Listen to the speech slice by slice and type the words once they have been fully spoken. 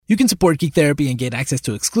You can support Geek Therapy and get access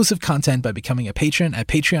to exclusive content by becoming a patron at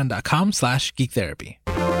patreon.com/geektherapy.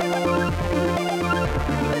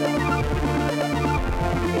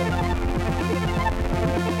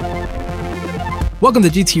 Welcome to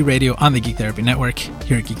GT Radio on the Geek Therapy Network.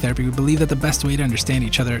 Here at Geek Therapy, we believe that the best way to understand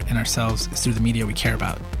each other and ourselves is through the media we care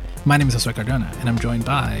about. My name is Josue Cardona, and I'm joined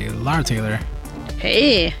by Lara Taylor.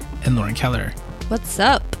 Hey. And Lauren Keller. What's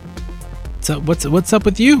up? So what's up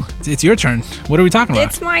with you? It's your turn. What are we talking about?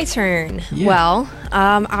 It's my turn. Yeah. Well,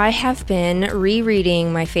 I have been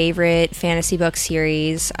rereading my favorite fantasy book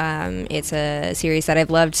series. It's a series that I've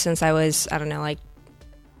loved since I was,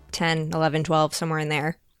 10, 11, 12, somewhere in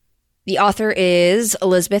there. The author is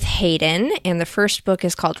Elizabeth Hayden, and the first book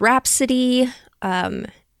is called Rhapsody,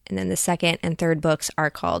 and then the second and third books are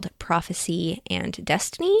called Prophecy and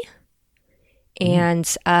Destiny.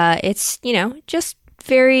 And it's, just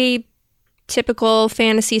very typical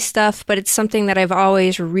fantasy stuff, but it's something that I've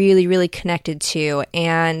always really, really connected to.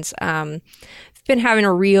 And I've been having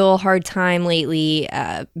a real hard time lately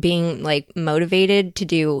being motivated to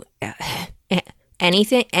do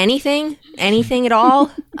anything at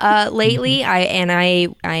all lately. I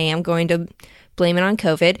am going to blame it on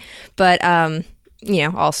COVID, but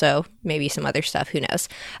also maybe some other stuff, who knows.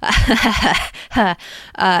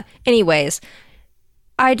 Anyways,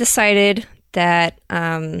 I decided that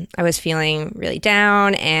I was feeling really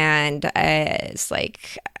down, and it's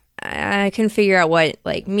like I couldn't figure out what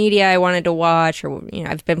media I wanted to watch, or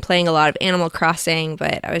I've been playing a lot of Animal Crossing,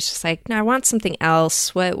 but I was just like, no, I want something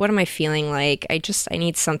else. What am I feeling like? I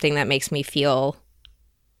need something that makes me feel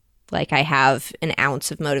like I have an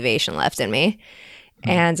ounce of motivation left in me.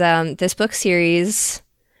 And this book series,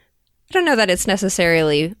 I don't know that it's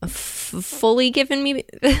necessarily fully given me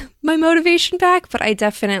my motivation back, but I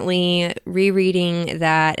definitely, rereading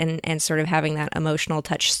that and sort of having that emotional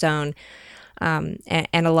touchstone, and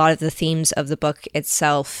a lot of the themes of the book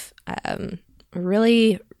itself,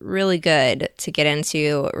 really, really good to get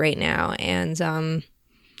into right now. And so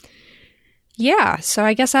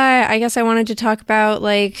I guess I wanted to talk about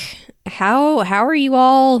how are you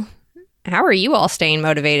all staying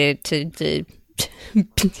motivated to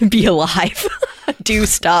be alive, do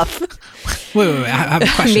stuff, wait, I have a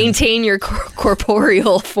question. Maintain your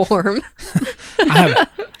corporeal form.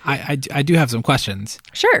 I do have some questions.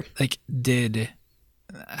 Sure.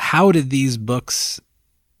 How did these books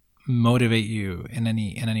motivate you in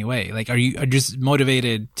any way? Are you just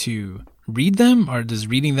motivated to read them, or does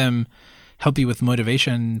reading them help you with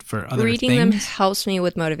motivation for other things? Reading them helps me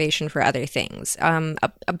with motivation for other things. A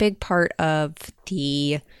big part of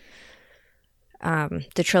the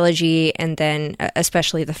trilogy, and then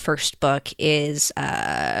especially the first book, is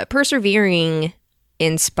persevering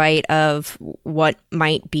in spite of what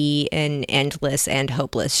might be an endless and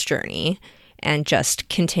hopeless journey, and just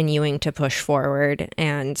continuing to push forward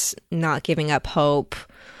and not giving up hope,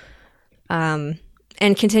 and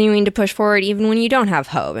continuing to push forward even when you don't have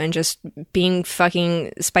hope, and just being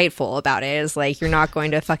fucking spiteful about it. Is you're not going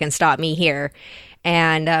to fucking stop me here.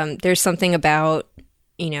 And there's something about,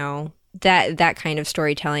 that kind of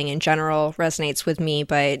storytelling in general resonates with me,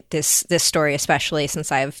 but this story especially,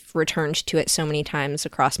 since I've returned to it so many times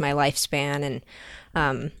across my lifespan,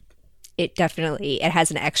 and it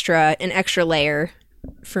has an extra layer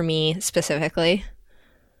for me specifically.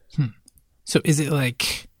 So is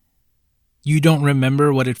it you don't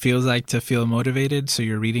remember what it feels like to feel motivated, so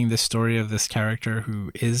you're reading this story of this character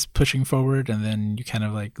who is pushing forward, and then you kind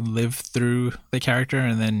of live through the character,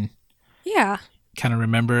 and then kind of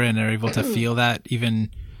remember and are able to feel that,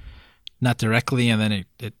 even not directly, and then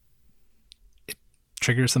it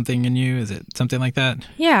triggers something in you? Is it something like that?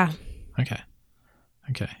 Yeah. Okay.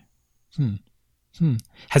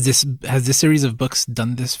 Has this series of books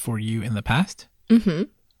done this for you in the past? Mm-hmm.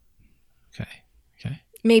 Okay.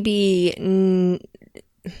 Maybe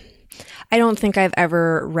I don't think I've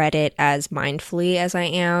ever read it as mindfully as I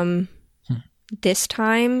am this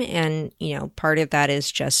time, and part of that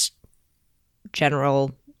is just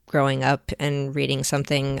general growing up and reading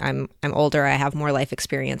something. I'm older. I have more life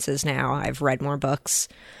experiences now. I've read more books.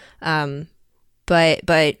 But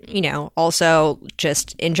also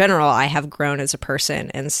just in general, I have grown as a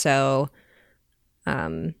person. And so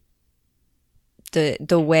the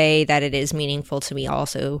way that it is meaningful to me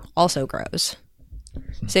also grows.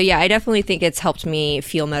 So yeah, I definitely think it's helped me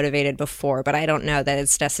feel motivated before, but I don't know that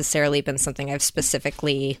it's necessarily been something I've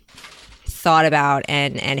specifically thought about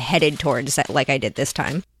and headed towards like I did this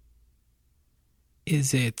time.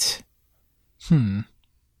 Is it,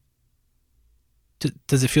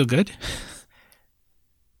 does it feel good?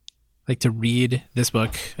 like to read this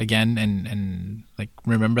book again and like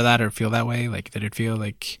remember that or feel that way? Like, did it feel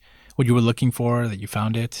like what you were looking for, that you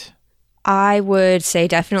found it? I would say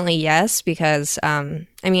definitely yes, because I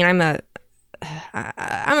mean, I'm a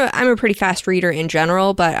pretty fast reader in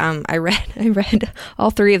general, but I read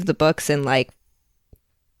all three of the books in like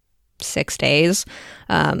 6 days.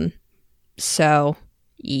 So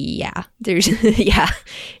yeah, there's yeah,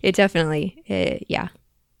 it definitely yeah.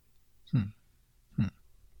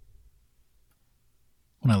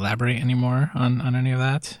 Want to elaborate any more on any of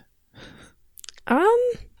that?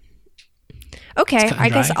 Okay,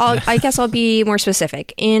 I guess I'll be more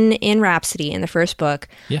specific. In Rhapsody, in the first book,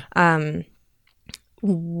 yeah.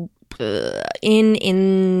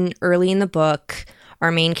 In early in the book,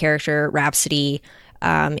 our main character Rhapsody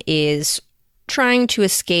is trying to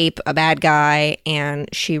escape a bad guy, and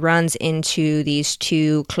she runs into these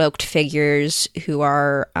two cloaked figures who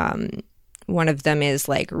are one of them is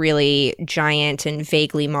like really giant and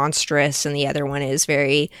vaguely monstrous, and the other one is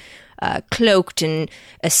very cloaked and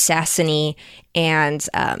assassin-y. And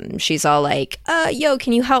she's all like, yo,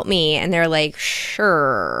 can you help me? And they're like,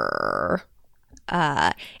 sure.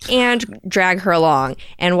 And drag her along.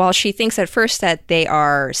 And while she thinks at first that they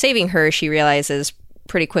are saving her, she realizes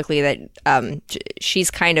pretty quickly that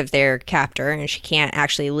she's kind of their captor and she can't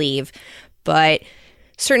actually leave. But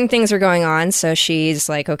certain things are going on, so she's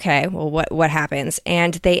like, okay, well, what happens?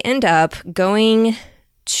 And they end up going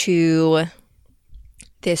to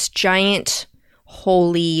this giant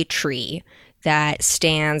holy tree that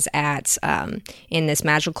stands at in this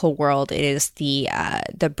magical world. It is the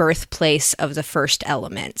birthplace of the first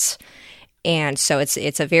element, and so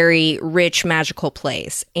it's a very rich magical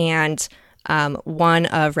place. And one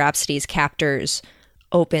of Rhapsody's captors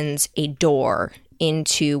opens a door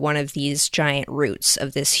into one of these giant roots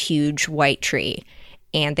of this huge white tree,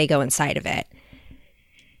 and they go inside of it.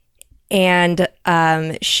 And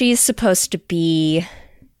she's supposed to be,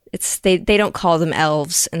 they don't call them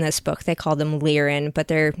elves in this book, they call them Lyran, but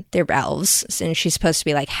they're elves, and she's supposed to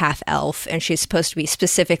be like half elf, and she's supposed to be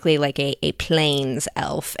specifically like a plains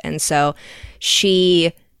elf, and so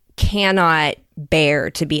she cannot bear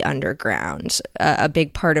to be underground. A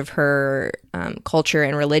big part of her culture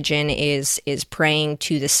and religion is praying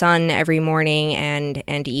to the sun every morning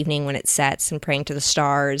and evening when it sets, and praying to the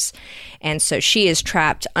stars. And so she is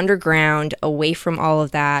trapped underground, away from all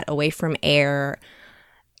of that, away from air,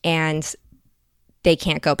 and they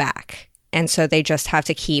can't go back. And so they just have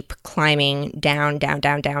to keep climbing down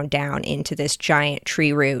into this giant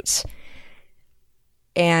tree root.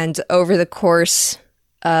 And over the course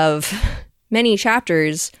of many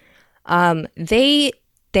chapters, they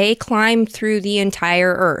climb through the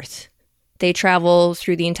entire earth. They travel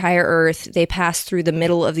through the entire earth. They pass through the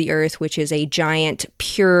middle of the earth, which is a giant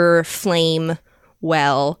pure flame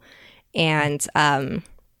well, and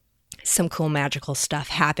some cool magical stuff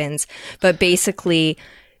happens. But basically,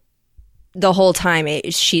 the whole time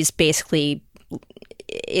it's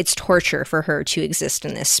torture for her to exist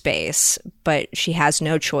in this space, but she has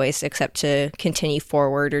no choice except to continue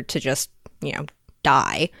forward or to just,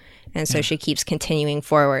 die. And so she keeps continuing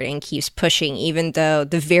forward and keeps pushing, even though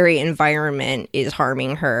the very environment is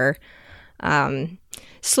harming her.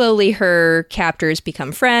 Slowly, her captors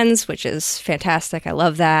become friends, which is fantastic. I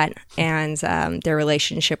love that. And their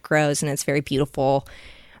relationship grows, and it's very beautiful.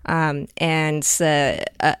 And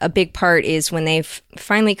a big part is when they've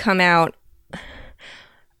finally come out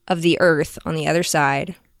of the earth on the other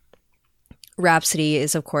side. Rhapsody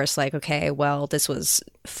is, of course, like, okay, well, this was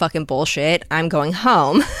fucking bullshit. I'm going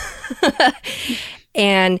home.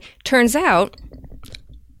 And turns out,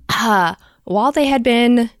 while they had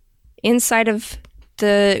been inside of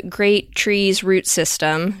the great tree's root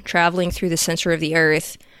system, traveling through the center of the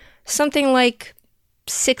earth, something like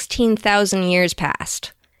 16,000 years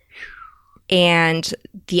passed. And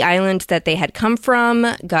the island that they had come from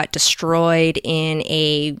got destroyed in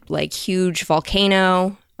a huge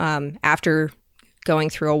volcano after going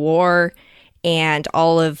through a war, and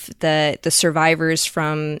all of the survivors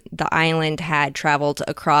from the island had traveled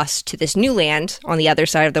across to this new land on the other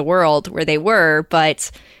side of the world where they were, but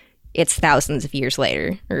it's thousands of years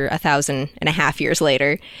later, or 1,500 years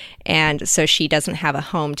later, and so she doesn't have a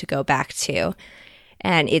home to go back to,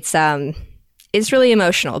 and it's really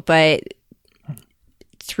emotional, but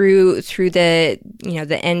through the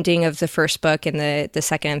the ending of the first book and the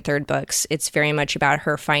second and third books, it's very much about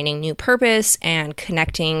her finding new purpose and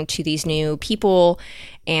connecting to these new people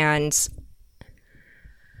and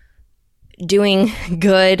doing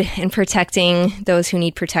good and protecting those who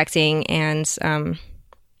need protecting. And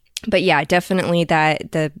but yeah, definitely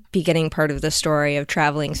that the beginning part of the story of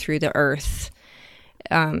traveling through the earth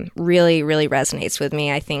really, really resonates with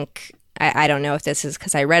me. I think, I don't know if this is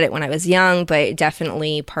because I read it when I was young, but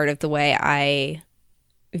definitely part of the way I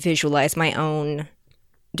visualize my own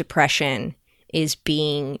depression is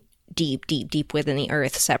being deep, deep, deep within the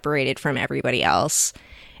earth, separated from everybody else,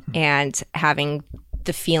 and having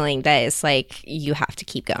the feeling that it's like you have to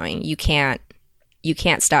keep going. You can't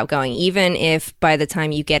stop going, even if by the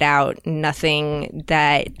time you get out, nothing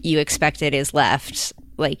that you expected is left.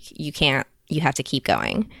 Like you have to keep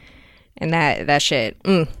going, and that shit.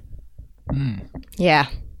 Yeah.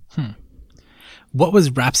 What was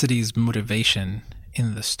Rhapsody's motivation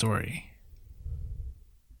in the story?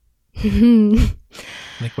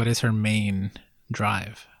 Like, what is her main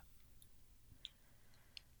drive?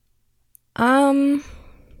 I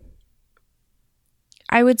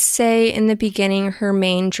would say in the beginning, her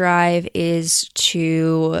main drive is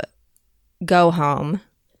to go home.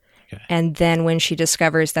 Okay. And then when she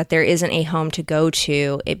discovers that there isn't a home to go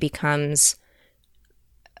to, it becomes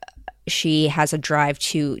she has a drive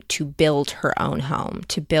to build her own home,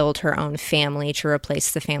 to build her own family, to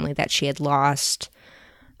replace the family that she had lost.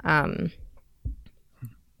 And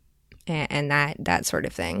that sort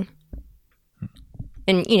of thing.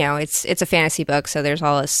 And, you know, it's a fantasy book, so there's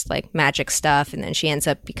all this, like, magic stuff, and then she ends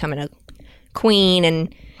up becoming a queen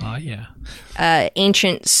and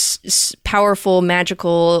ancient, powerful,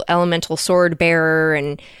 magical, elemental sword bearer,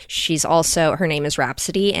 and she's also, her name is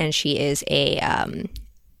Rhapsody, and she is a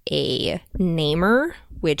namer,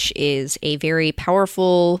 which is a very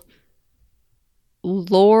powerful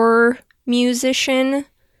lore musician.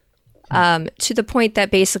 To the point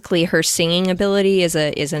that basically her singing ability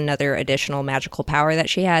is another additional magical power that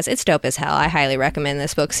she has. It's dope as hell. I highly recommend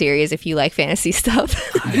this book series if you like fantasy stuff.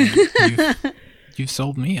 You've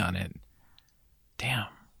sold me on it. Damn.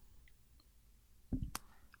 I'm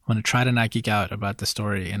going to try to not geek out about the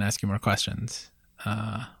story and ask you more questions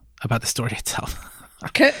about the story itself.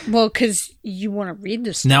 Well, because you want to read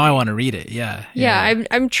this. Now I want to read it. Yeah.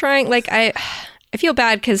 I'm trying. Like I feel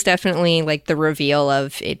bad because definitely like the reveal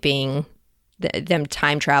of it being them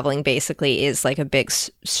time traveling basically is like a big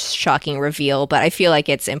shocking reveal. But I feel like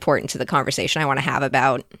it's important to the conversation I want to have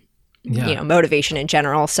about you know, motivation in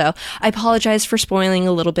general. So I apologize for spoiling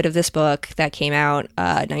a little bit of this book that came out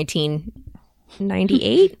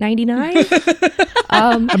 1998, 99.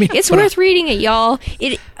 I mean, it's worth reading it, y'all.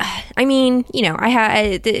 I mean, you know, I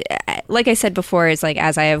had, like I said before, is like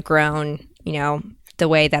as I have grown, you know, the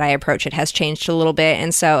way that I approach it has changed a little bit.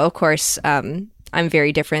 And so, of course, I'm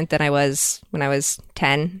very different than I was when I was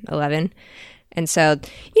 10, 11. And so,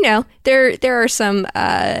 you know, there are some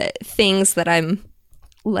things that I'm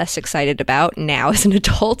less excited about now as an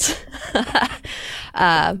adult.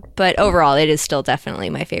 But overall, it is still definitely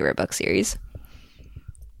my favorite book series.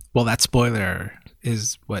 Well, that spoiler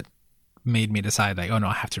is what made me decide, like, oh no,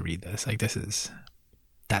 I have to read this. Like, that's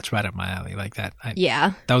right up my alley. Like that.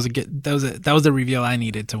 Yeah. That was the reveal I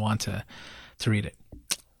needed to want to read it.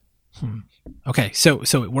 Okay. So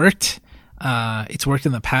it worked. It's worked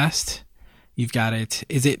in the past. You've got it.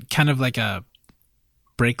 Is it kind of like a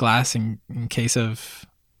break glass in case of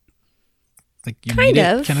like you need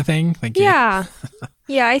it kind of thing? Like yeah.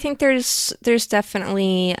 Yeah, I think there's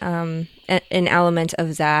definitely an element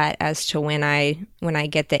of that as to when I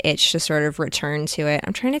get the itch to sort of return to it.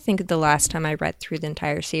 I'm trying to think of the last time I read through the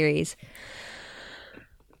entire series.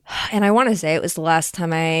 And I want to say it was the last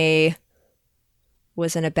time I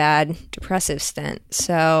was in a bad depressive stint.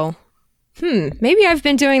 So, maybe I've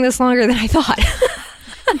been doing this longer than I thought.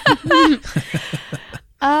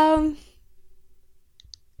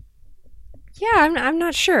 Yeah, I'm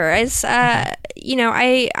not sure. It's you know,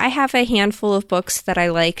 I have a handful of books that I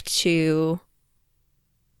like to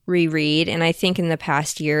reread, and I think in the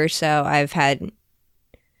past year or so I've had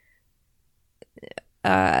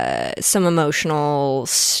some emotional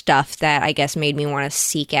stuff that I guess made me want to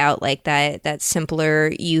seek out like that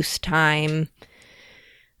simpler youth time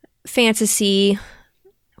fantasy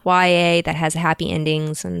YA that has happy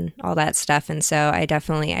endings and all that stuff. And so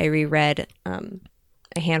I reread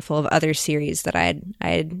a handful of other series that I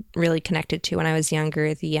had really connected to when I was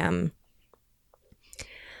younger. The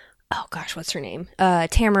oh gosh, what's her name?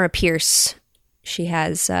 Tamara Pierce. She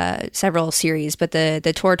has several series, but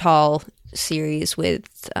the Tortall series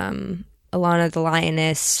with Alana the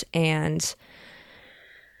Lioness and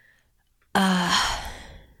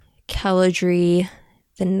Keladri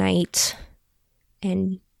the Knight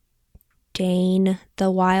and Dane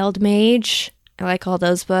the Wild Mage. I like all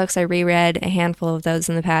those books. I reread a handful of those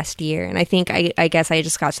in the past year. And I think I guess I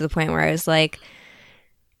just got to the point where I was like,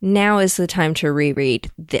 now is the time to reread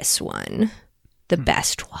this one. The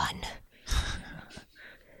best one.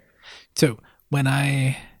 So when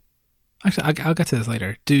I actually I'll get to this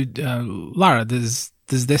later. Lara, do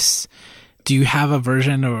you have a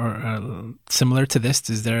version or similar to this?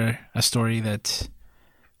 Is there a story that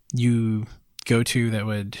you go to that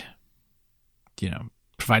would,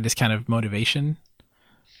 provide this kind of motivation?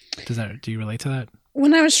 Do you relate to that?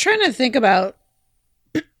 When I was trying to think about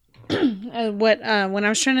what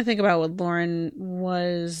Lauren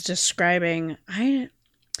was describing, I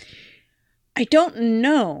don't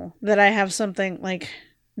know that I have something like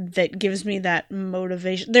that gives me that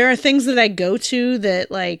motivation. There are things that I go to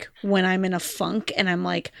that, like, when I'm in a funk and I'm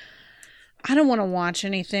like, I don't want to watch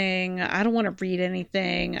anything, I don't want to read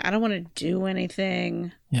anything, I don't want to do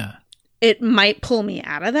anything. Yeah. It might pull me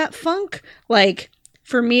out of that funk. Like,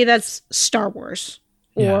 for me, that's Star Wars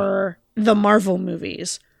or the Marvel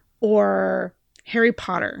movies or Harry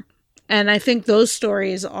Potter. And I think those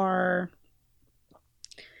stories have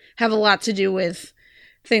a lot to do with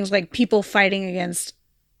things like people fighting against,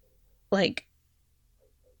 like,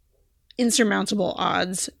 insurmountable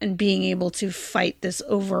odds and being able to fight this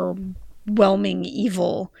overwhelming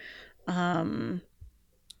evil.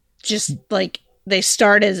 Just like they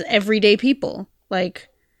start as everyday people. Like,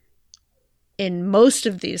 in most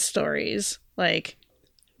of these stories, like,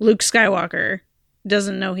 Luke Skywalker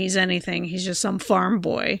doesn't know he's anything. He's just some farm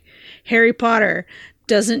boy. Harry Potter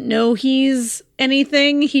doesn't know he's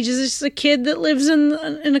anything. He's just a kid that lives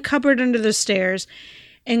in a cupboard under the stairs.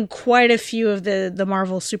 And quite a few of the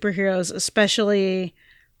Marvel superheroes, especially,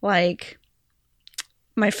 like,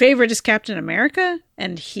 my favorite is Captain America,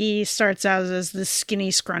 and he starts out as this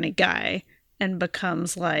skinny, scrawny guy and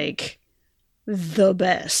becomes, like, the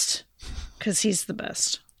best, because he's the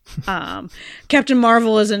best. Captain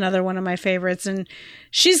Marvel is another one of my favorites, and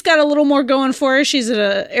she's got a little more going for her. She's an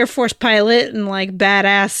Air Force pilot and, like,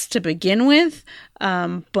 badass to begin with.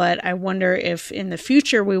 But I wonder if in the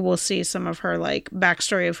future we will see some of her, like,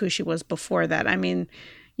 backstory of who she was before that. I mean,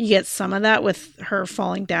 you get some of that with her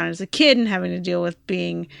falling down as a kid and having to deal with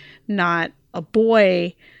being not a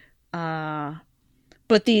boy.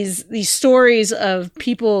 But these stories of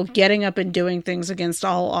people getting up and doing things against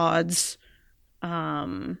all odds,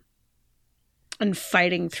 and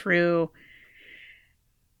fighting through.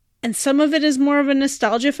 And some of it is more of a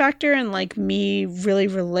nostalgia factor and, like, me really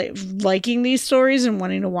liking these stories and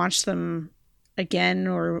wanting to watch them again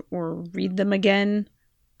or read them again.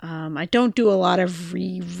 I don't do a lot of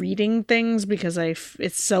rereading things because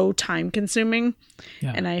it's so time consuming.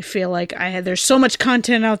 Yeah. And I feel like there's so much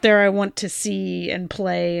content out there I want to see and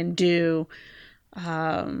play and do.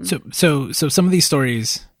 So some of these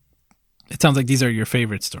stories, it sounds like these are your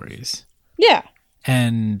favorite stories. Yeah.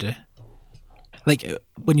 And, like,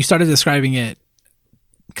 when you started describing it,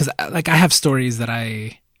 because, like, I have stories that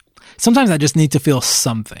sometimes I just need to feel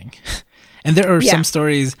something. And there are some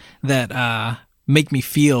stories that make me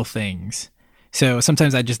feel things. So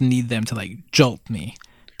sometimes I just need them to, like, jolt me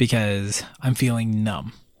because I'm feeling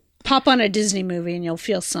numb. Pop on a Disney movie and you'll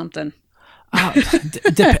feel something.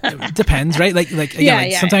 Depends, right? Like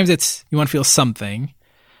sometimes it's you want to feel something.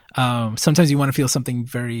 Sometimes you want to feel something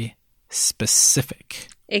very specific.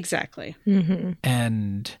 Exactly. Mm-hmm.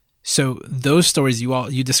 And so those stories,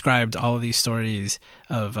 you described all of these stories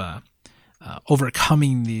of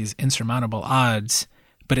overcoming these insurmountable odds,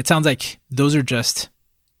 but it sounds like those are you just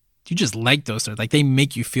like those stories. Like, they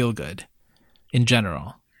make you feel good in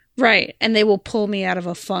general. Right. And they will pull me out of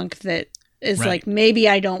a funk that is right. Like, maybe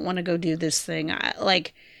I don't want to go do this thing.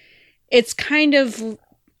 It's kind of,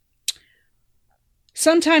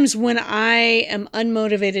 sometimes when I am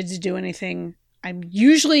unmotivated to do anything,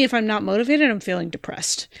 if I'm not motivated, I'm feeling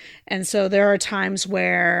depressed. And so there are times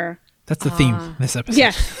where... That's the theme this episode.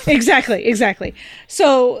 Yeah, exactly.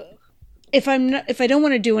 So if I don't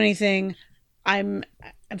want to do anything, I'm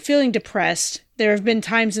feeling depressed. There have been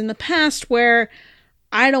times in the past where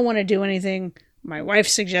I don't want to do anything. My wife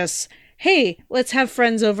suggests, hey, let's have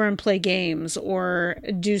friends over and play games or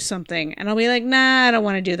do something. And I'll be like, nah, I don't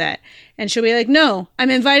want to do that. And she'll be like, no, I'm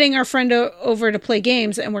inviting our friend over to play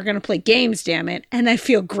games and we're going to play games, damn it. And I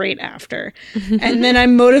feel great after. And then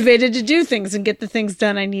I'm motivated to do things and get the things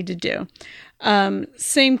done I need to do.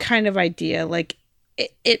 Same kind of idea. Like,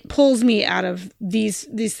 it pulls me out of these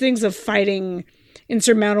things of fighting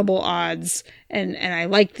insurmountable odds, and I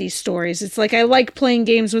like these stories. It's like I like playing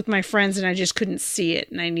games with my friends and I just couldn't see it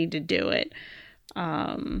and I need to do it.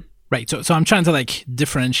 Right. So I'm trying to, like,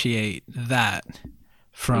 differentiate that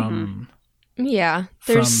from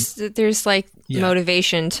there's like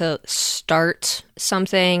motivation to start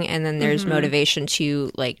something, and then there's motivation to,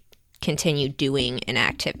 like, continue doing an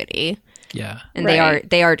activity. Yeah. And Right.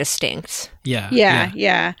 they are distinct. Yeah.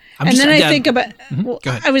 Yeah. I'm And just- then I yeah. think about, Go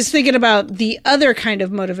ahead. I was thinking about the other kind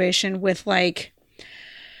of motivation with like,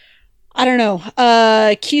 I don't know,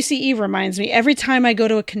 QCE reminds me every time I go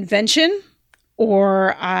to a convention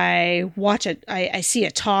or I watch it, I see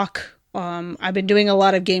a talk. I've been doing a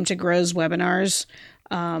lot of Game to Grow's webinars.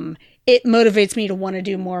 It motivates me to want to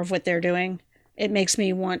do more of what they're doing. It makes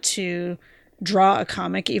me want to draw a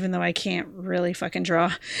comic, even though I can't really fucking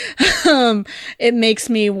draw. It makes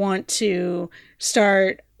me want to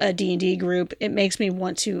start a D&D group. It makes me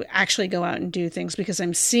want to actually go out and do things because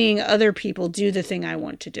I'm seeing other people do the thing I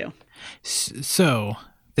want to do. So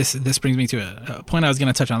this brings me to a point I was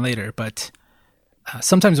going to touch on later, but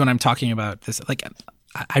sometimes when I'm talking about this, like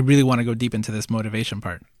I really want to go deep into this motivation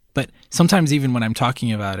part, but sometimes even when I'm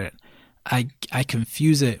talking about it, I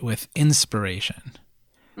confuse it with inspiration.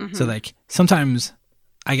 So like sometimes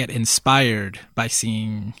I get inspired by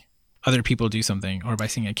seeing other people do something or by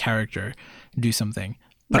seeing a character do something.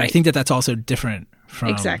 But I Right. think that that's also different from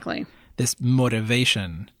Exactly. this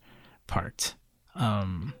motivation part.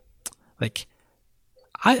 Like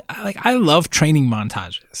I love training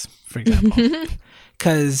montages, for example,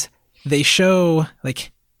 because they show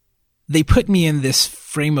like they put me in this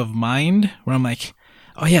frame of mind where I'm like,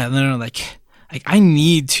 oh yeah, no, like I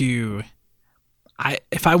need to.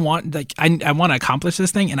 If I want, like, I want to accomplish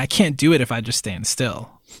this thing, and I can't do it if I just stand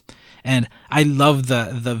still. And I love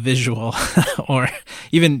the visual, or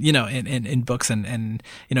even, you know, in books and,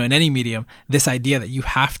 you know, in any medium, this idea that you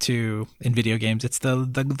have to, in video games, it's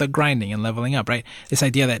the grinding and leveling up, right? This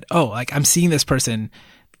idea that, oh, like I'm seeing this person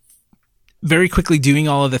very quickly doing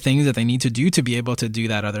all of the things that they need to do to be able to do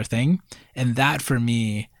that other thing. And that for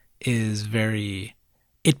me is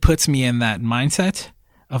it puts me in that mindset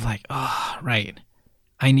of like, oh, right.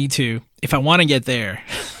 I need to, if I want to get there,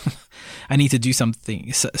 I need to do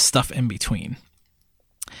stuff in between.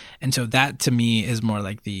 And so that to me is more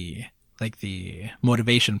like the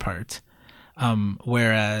motivation part.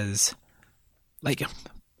 Whereas like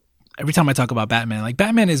every time I talk about Batman, like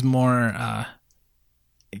Batman is more,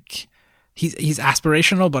 like he's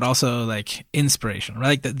aspirational, but also like inspirational,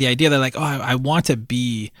 right? Like the idea that like, oh, I want to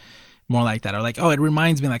be more like that, or like, oh, it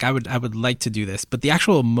reminds me like I would like to do this, but the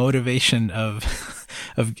actual motivation of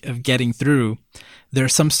getting through, there are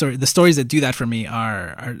the stories that do that for me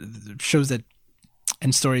are shows that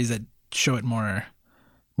and stories that show it more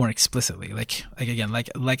explicitly, like again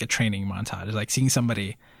like a training montage, like seeing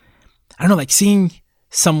somebody, I don't know, like seeing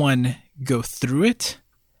someone go through it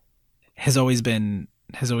has always been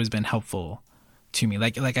helpful to me,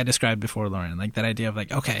 like I described before, Lauren, like that idea of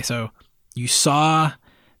like, okay, so you saw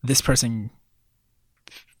this person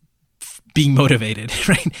being motivated,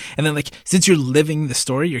 right? And then like, since you're living the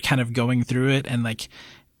story, you're kind of going through it, and like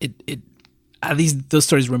it at least those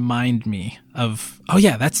stories remind me of, oh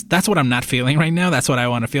yeah, that's what I'm not feeling right now. That's what I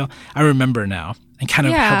want to feel. I remember now, and kind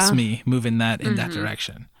of Yeah. helps me move in that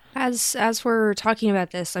direction. As we're talking about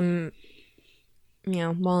this, I'm, you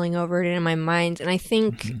know, mulling over it in my mind, and I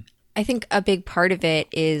think a big part of it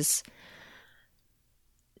is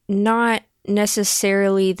not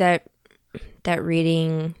necessarily that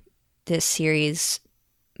reading this series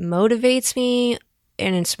motivates me,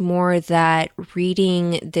 and it's more that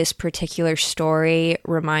reading this particular story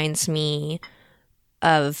reminds me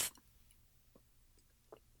of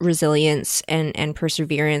resilience and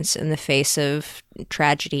perseverance in the face of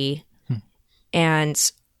tragedy.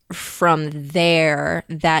 And from there,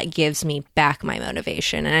 that gives me back my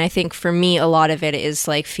motivation. And I think for me, a lot of it is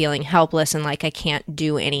like feeling helpless and like I can't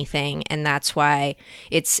do anything. And that's why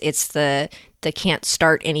it's the can't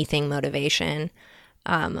start anything motivation,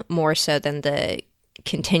 more so than the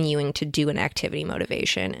continuing to do an activity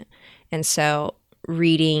motivation. And so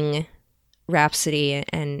reading Rhapsody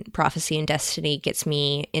and Prophecy and Destiny gets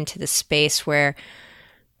me into the space where,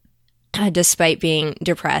 despite being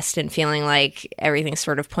depressed and feeling like everything's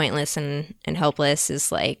sort of pointless and helpless,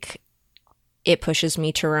 is like, it pushes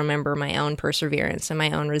me to remember my own perseverance and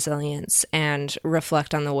my own resilience and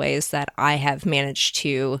reflect on the ways that I have managed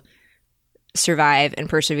to survive and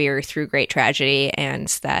persevere through great tragedy, and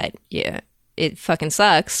that, yeah, it fucking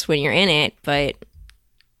sucks when you're in it, but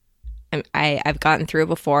I've gotten through it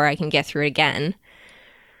before. I can get through it again.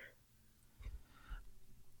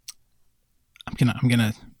 I'm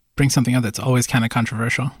gonna bring something up that's always kind of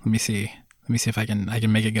controversial. Let me see if I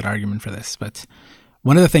can make a good argument for this. But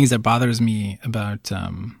one of the things that bothers me about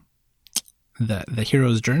the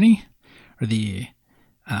hero's journey, or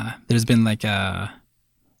there's been like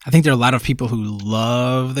I think there are a lot of people who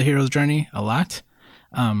love the hero's journey a lot.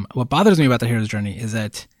 What bothers me about the hero's journey is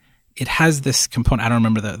that it has this component. I don't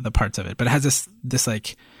remember the parts of it, but it has this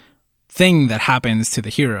like thing that happens to the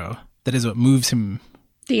hero that is what moves him.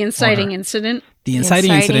 The inciting incident. The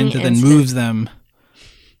inciting incident that then moves them.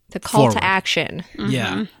 The call forward. to action.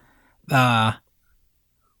 Yeah.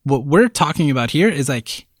 What we're talking about here is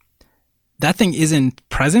like that thing isn't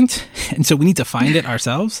present, and so we need to find it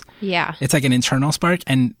ourselves. Yeah. It's like an internal spark,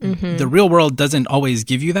 and the real world doesn't always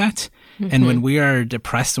give you that. And when we are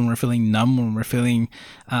depressed, when we're feeling numb, when we're feeling,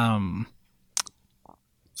 like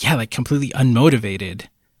completely unmotivated,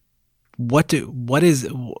 what is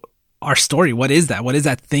our story? What is that? What is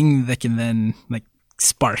that thing that can then like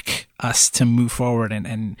spark us to move forward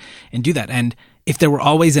and do that? And if there were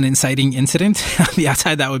always an inciting incident on the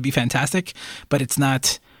outside, that would be fantastic. But it's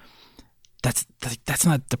not. That's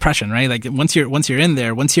not depression, right? Like once you're in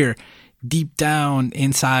there, once you're deep down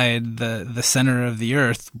inside the center of the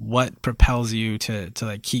earth, what propels you to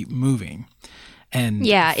like keep moving? And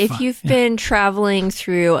if you've been traveling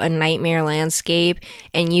through a nightmare landscape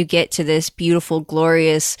and you get to this beautiful,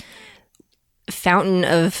 glorious fountain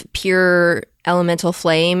of pure elemental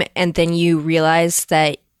flame, and then you realize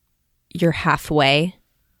that you're halfway,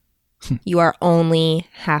 you are only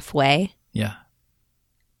halfway. Yeah.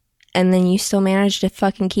 And then you still manage to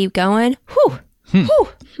fucking keep going. Whew. Whew.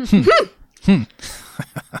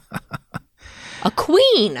 A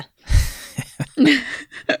queen. The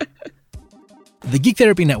Geek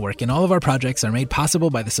Therapy Network and all of our projects are made possible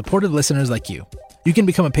by the supportive listeners like you. You can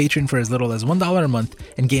become a patron for as little as $1 a month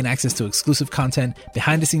and gain access to exclusive content,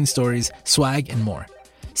 behind-the-scenes stories, swag, and more.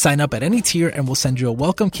 Sign up at any tier and we'll send you a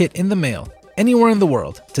welcome kit in the mail anywhere in the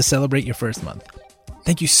world to celebrate your first month.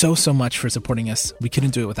 Thank you so much for supporting us. We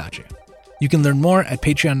couldn't do it without you. You can learn more at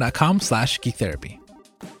patreon.com/geektherapy.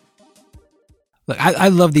 Look, I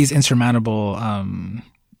love these insurmountable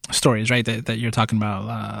stories, right? That you're talking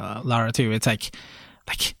about, Laura, too. It's like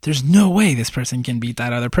there's no way this person can beat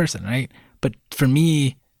that other person, right? But for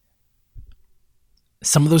me,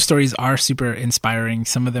 some of those stories are super inspiring.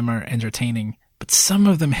 Some of them are entertaining, but some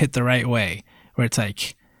of them hit the right way where it's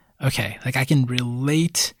like, okay, like I can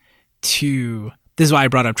relate to. This is why I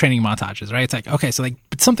brought up training montages, right? It's like, okay, so like,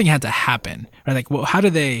 but something had to happen, right? Like, well, why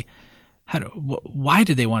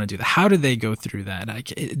did they want to do that? How did they go through that?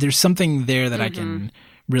 Like, there's something there that I can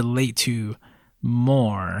relate to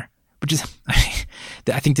more, which is,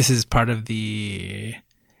 I think this is part of there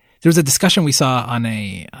was a discussion we saw on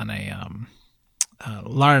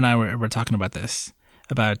Laura and I were talking about this,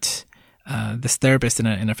 about this therapist in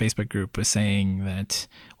a Facebook group was saying that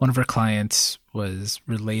one of her clients was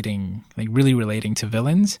really relating to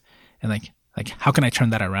villains, and like how can I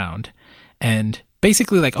turn that around? And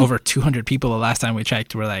basically like over 200 people the last time we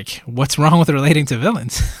checked were like, what's wrong with relating to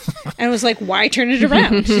villains? And I was like, why turn it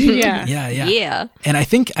around? Yeah. And I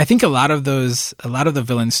think a lot of the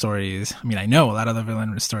villain stories, I mean, I know a lot of the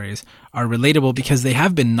villain stories are relatable because they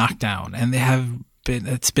have been knocked down and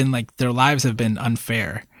it's been like their lives have been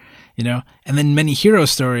unfair, you know? And then many hero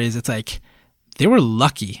stories, it's like they were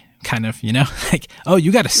lucky, kind of, you know? Like, oh,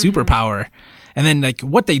 you got a superpower. And then like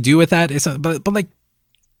what they do with that is, but like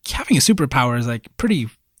having a superpower is like pretty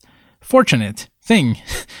fortunate thing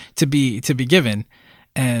to be given.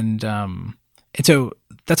 And so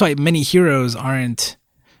that's why many heroes aren't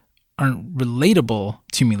relatable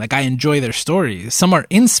to me. Like I enjoy their stories. Some are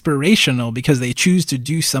inspirational because they choose to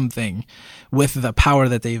do something with the power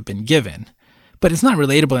that they've been given. But it's not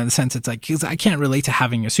relatable in the sense it's like, because I can't relate to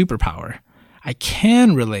having a superpower. I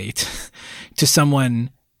can relate to someone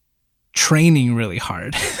training really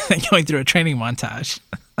hard and going through a training montage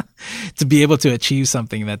to be able to achieve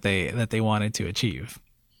something that they wanted to achieve.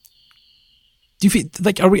 Do you feel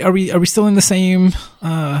like are we still in the same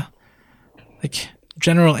like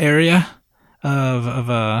general area of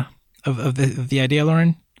the idea,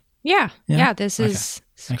 Lauren? Yeah. This is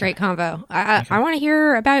a great convo. I want to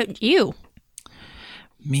hear about you.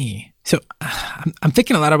 Me. So I'm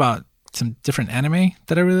thinking a lot about some different anime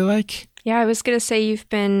that I really like. Yeah, I was gonna say you've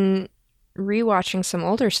been rewatching some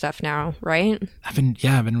older stuff now, right? I've been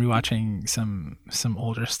rewatching some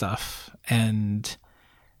older stuff, and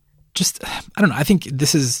just I don't know. I think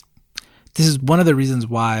this is one of the reasons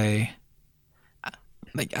why.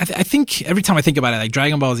 Like I think every time I think about it, like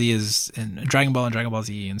Dragon Ball Z and Dragon Ball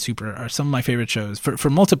Z and Super are some of my favorite shows for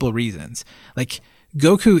multiple reasons. Like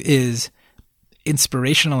Goku is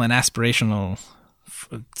inspirational and aspirational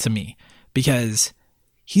to me because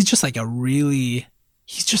he's just like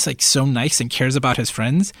he's just like so nice and cares about his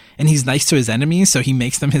friends, and he's nice to his enemies, so he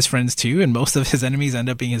makes them his friends too, and most of his enemies end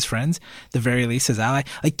up being his friends, the very least his ally.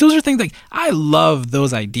 Like those are things like I love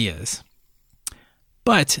those ideas.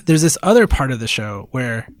 But there's this other part of the show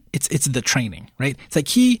where it's the training, right? It's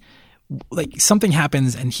like something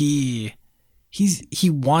happens and he he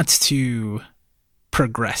wants to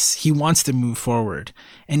progress. He wants to move forward,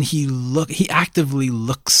 and he actively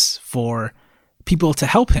looks for people to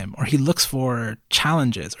help him, or he looks for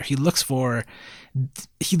challenges, or he looks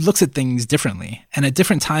at things differently. And at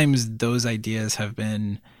different times, those ideas have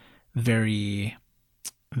been very,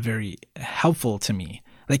 very helpful to me.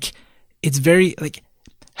 Like, it's very, like,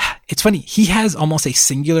 it's funny. He has almost a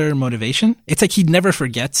singular motivation. It's like he never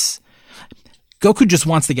forgets. Goku just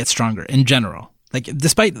wants to get stronger in general. Like,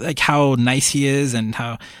 despite like how nice he is and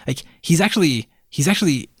how like he's actually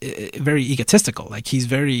very egotistical. Like, he's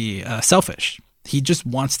very selfish. He just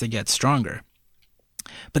wants to get stronger.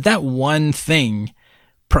 But that one thing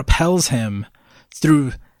propels him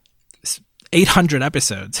through 800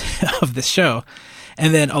 episodes of this show.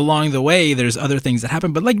 And then along the way, there's other things that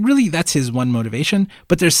happen. But like, really, that's his one motivation.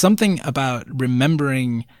 But there's something about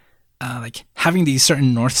remembering, like having these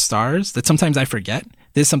certain North Stars that sometimes I forget.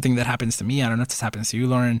 This is something that happens to me. I don't know if this happens to you,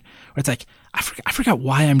 Lauren, where it's like, I forgot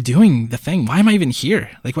why I'm doing the thing. Why am I even here?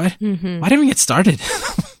 Like, why didn't we get started?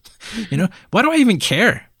 You know, why do I even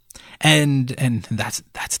care? And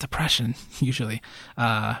that's depression, usually,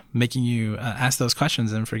 making you ask those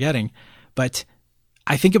questions and forgetting. But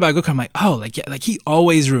I think about Goku, I'm like, oh, like, yeah, like he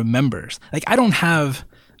always remembers. Like, I don't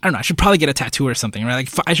know, I should probably get a tattoo or something, right? Like,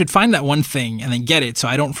 I should find that one thing and then get it so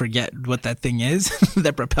I don't forget what that thing is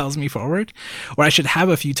that propels me forward. Or I should have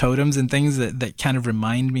a few totems and things that kind of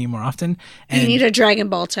remind me more often. And you need a Dragon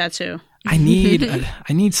Ball tattoo. I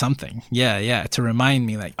need something. Yeah, to remind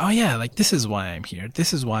me, like, oh yeah, like this is why I'm here.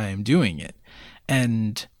 This is why I'm doing it.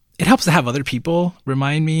 And it helps to have other people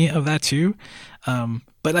remind me of that too.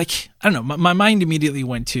 But like, I don't know, my mind immediately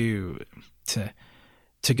went to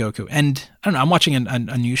Goku. And I don't know, I'm watching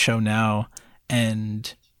a new show now,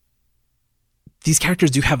 and these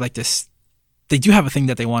characters do have like this, they do have a thing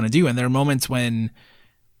that they want to do. And there are moments when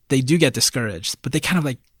they do get discouraged, but they kind of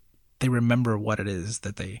like, they remember what it is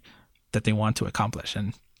that they want to accomplish.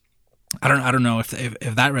 And I don't know if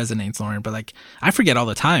that resonates, Lauren, but like, I forget all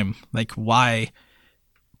the time, like why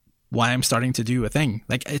I'm starting to do a thing.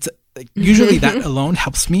 Like, it's like, usually that alone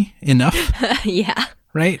helps me enough. Yeah.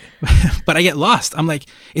 Right. But I get lost. I'm like,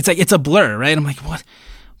 it's a blur, right? I'm like, what?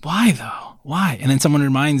 Why though? Why? And then someone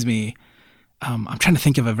reminds me, I'm trying to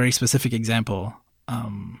think of a very specific example,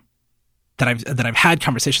 that I've had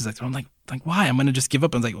conversations like, I'm like why? I'm going to just give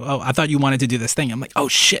up. I was like, oh, I thought you wanted to do this thing. I'm like, oh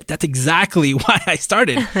shit, that's exactly why I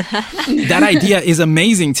started. That idea is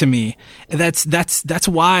amazing to me. That's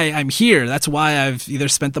why I'm here. That's why I've either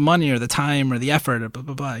spent the money or the time or the effort or blah,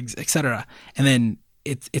 blah, blah, et cetera. And then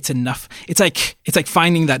it's enough. It's like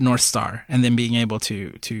finding that North Star and then being able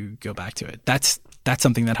to go back to it. That's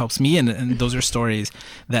something that helps me. And those are stories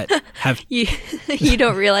that have, you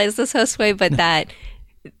don't realize this, Josue, but that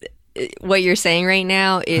what you're saying right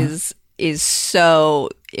now is so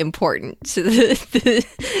important to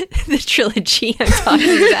the trilogy I'm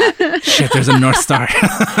talking about. Shit, there's a North Star.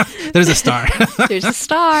 There's a star. There's a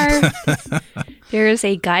star. There is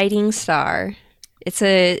a guiding star. It's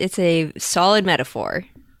a solid metaphor.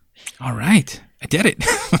 All right, I did it.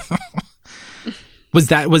 Was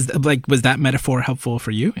that metaphor helpful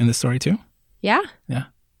for you in the story too? Yeah.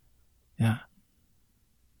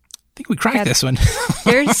 I think we cracked this one.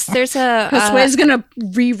 There's a Josue's gonna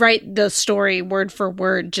rewrite the story word for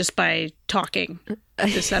word just by talking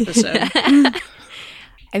this episode.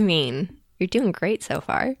 I mean, you're doing great so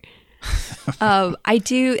far. There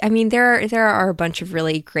are a bunch of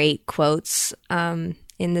really great quotes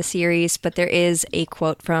in the series, but there is a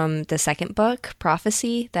quote from the second book,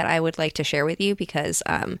 Prophecy, that I would like to share with you because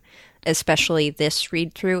especially this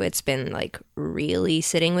read through, it's been like really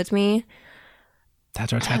sitting with me.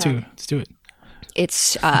 That's our tattoo. Let's do it.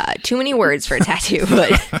 It's too many words for a tattoo, but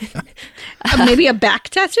maybe a back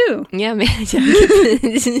tattoo. Yeah, man.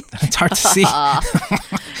 It's hard to see.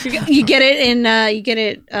 You get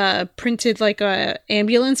it printed like a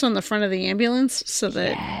ambulance on the front of the ambulance, so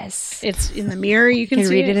that it's in the mirror. You can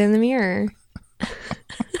see read it in the mirror.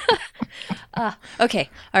 Okay,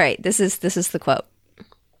 all right. This is the quote.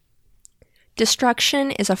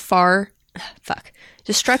 Destruction is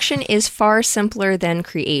far simpler than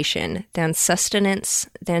creation, than sustenance,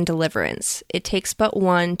 than deliverance. It takes but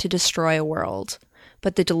one to destroy a world.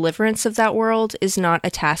 But the deliverance of that world is not a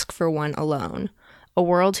task for one alone. A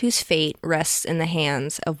world whose fate rests in the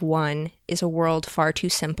hands of one is a world far too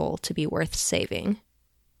simple to be worth saving.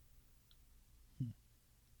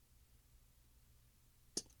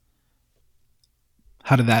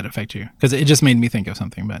 How did that affect you? Because it just made me think of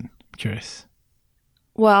something, but I'm curious.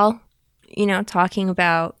 Well, talking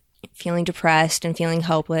about feeling depressed and feeling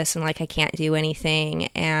hopeless and like I can't do anything.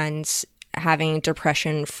 And having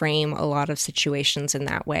depression frame a lot of situations in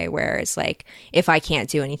that way, where it's like, if I can't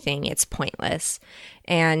do anything, it's pointless.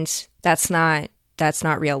 And that's not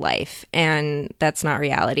real life, and that's not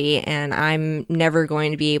reality. And I'm never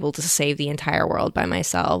going to be able to save the entire world by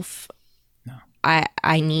myself. No.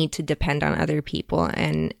 I need to depend on other people,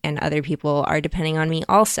 and other people are depending on me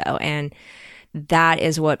also. And that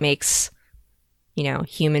is what makes,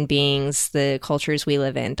 human beings, the cultures we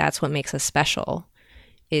live in, that's what makes us special,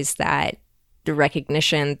 is that the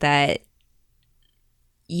recognition that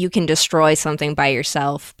you can destroy something by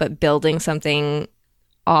yourself, but building something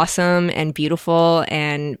awesome and beautiful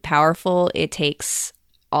and powerful, it takes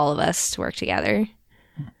all of us to work together.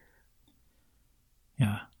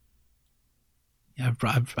 Yeah. I've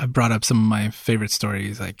brought up some of my favorite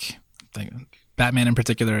stories, like Batman in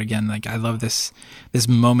particular. Again, like I love this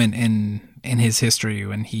moment in his history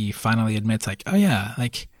when he finally admits, like, oh yeah,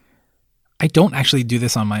 like I don't actually do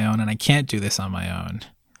this on my own, and I can't do this on my own.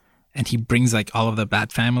 And he brings like all of the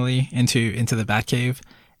Bat family into the Batcave,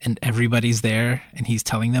 and everybody's there, and he's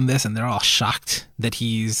telling them this, and they're all shocked that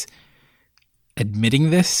he's admitting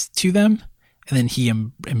this to them. And then he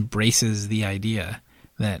embraces the idea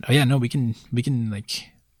that, oh yeah, no, we can like,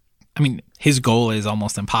 I mean, his goal is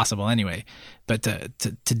almost impossible anyway, but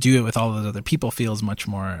to do it with all those other people feels much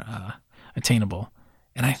more attainable.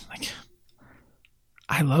 And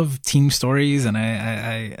I love team stories, and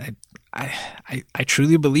I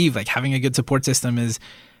truly believe like having a good support system is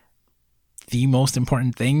the most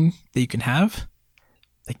important thing that you can have.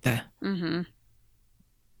 Like that. Mm-hmm.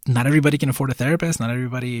 Not everybody can afford a therapist. Not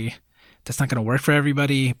everybody. That's not going to work for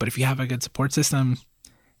everybody. But if you have a good support system,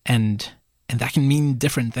 and that can mean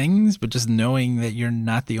different things, but just knowing that you're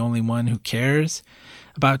not the only one who cares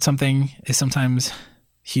about something is sometimes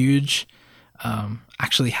huge.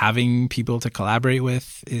 Actually having people to collaborate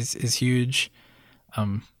with is huge.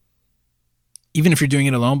 Even if you're doing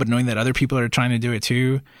it alone, but knowing that other people are trying to do it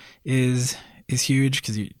too is huge,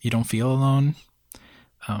 because you don't feel alone.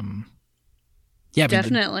 Yeah,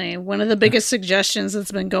 definitely. One of the biggest suggestions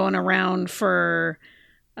that's been going around for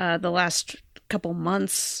the last couple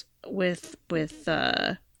months with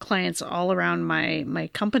clients all around my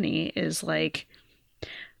company is like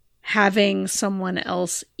having someone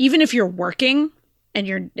else, even if you're working and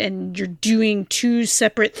you're doing two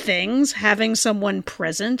separate things, having someone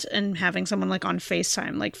present and having someone like on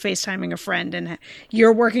FaceTime, like FaceTiming a friend, and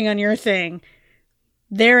you're working on your thing,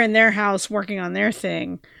 they're in their house working on their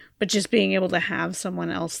thing, but just being able to have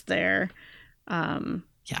someone else there. I'm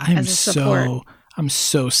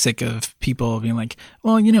so sick of people being like,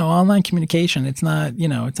 well, online communication, it's not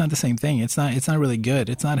the same thing. It's not really good.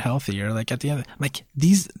 It's not healthy. Or like at the end, like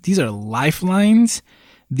these are lifelines.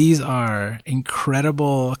 These are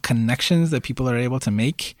incredible connections that people are able to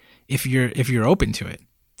make if you're open to it.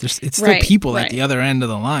 It's still people at the other end of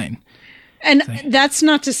the line. And that's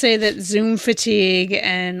not to say that Zoom fatigue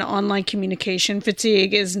and online communication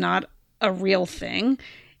fatigue is not a real thing.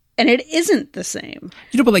 And it isn't the same.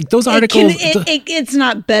 But like those articles... It's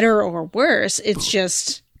not better or worse. It's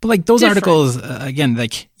just... But like those different. articles, again,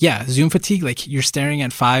 like, yeah, Zoom fatigue, like you're staring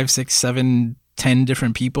at 5, 6, 7, 10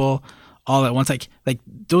 different people all at once. Like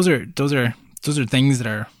those are things that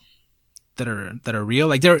are real.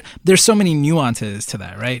 Like there's so many nuances to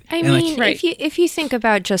that, right? I mean, if you think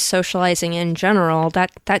about just socializing in general,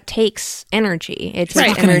 that takes energy. It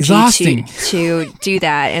takes energy exhausting to do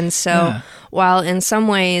that. And so... Yeah. While in some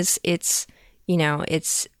ways it's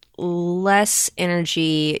less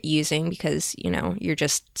energy using because, you're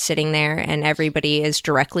just sitting there and everybody is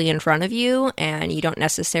directly in front of you and you don't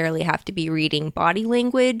necessarily have to be reading body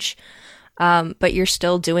language, but you're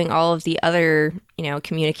still doing all of the other,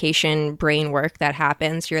 communication brain work that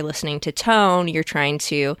happens. You're listening to tone, you're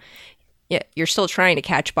still trying to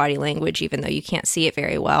catch body language even though you can't see it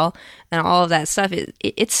very well. And all of that stuff,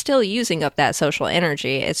 it's still using up that social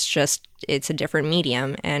energy. It's a different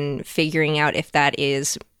medium, and figuring out if that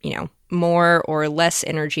is, more or less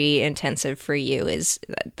energy intensive for you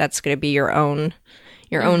that's going to be your own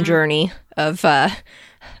journey of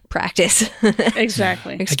practice.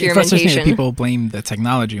 Exactly. It frustrates me that people blame the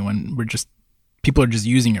technology when people are just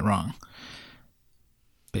using it wrong.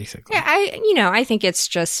 Basically. Yeah, I think it's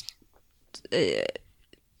just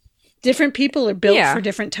different people are built for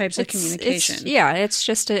different types of communication. It's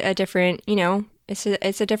just a different,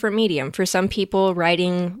 it's a different medium. For some people,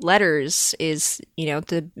 writing letters is,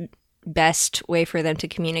 the best way for them to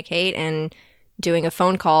communicate, and doing a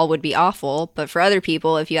phone call would be awful. But for other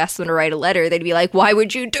people, if you ask them to write a letter, they'd be like, "Why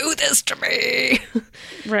would you do this to me?"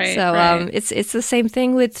 Right. So it's the same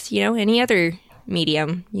thing with any other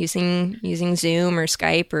medium, using Zoom or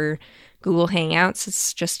Skype or Google Hangouts,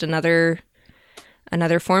 it's just another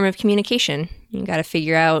form of communication. You got to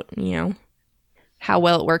figure out, how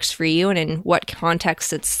well it works for you and in what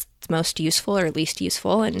context it's most useful or least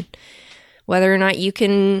useful, and whether or not you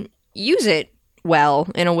can use it well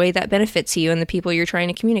in a way that benefits you and the people you're trying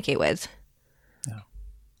to communicate with. Yeah.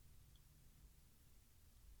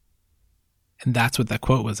 And that's what that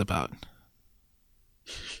quote was about.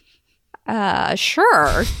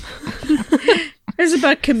 Sure. It's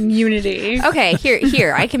about community. Okay,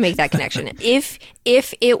 here, I can make that connection. If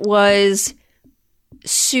it was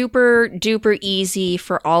super duper easy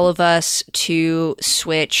for all of us to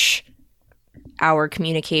switch our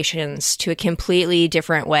communications to a completely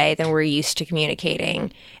different way than we're used to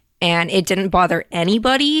communicating, and it didn't bother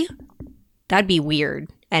anybody, that'd be weird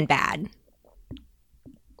and bad.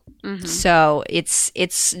 Mm-hmm. So it's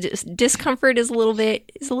discomfort is a little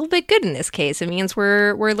bit good in this case. It means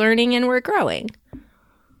we're learning and we're growing.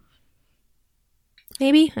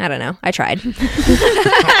 Maybe, I don't know. I tried.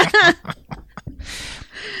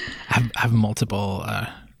 I have multiple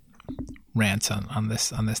rants on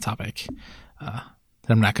this topic that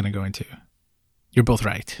I'm not going to go into. You're both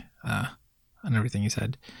right on everything you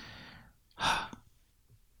said,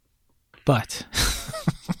 but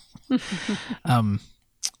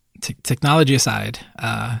technology aside,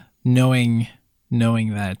 knowing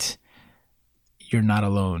that you're not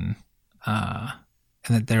alone and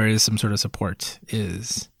that there is some sort of support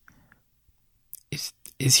is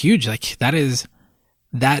huge. Like that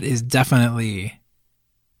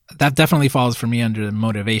definitely falls for me under the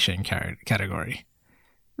motivation category.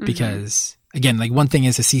 Mm-hmm. Because again, like one thing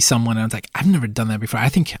is to see someone and it's like, I've never done that before. I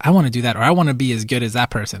think I want to do that, or I want to be as good as that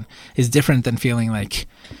person, is different than feeling like,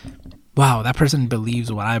 wow, that person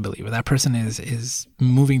believes what I believe, or that person is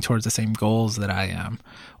moving towards the same goals that I am,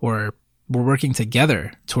 or we're working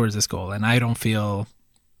together towards this goal. And I don't feel,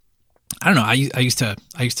 I don't know. I used to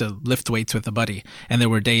lift weights with a buddy, and there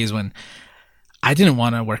were days when I didn't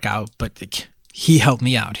want to work out, but like, he helped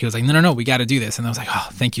me out. He was like, no, we got to do this. And I was like, oh,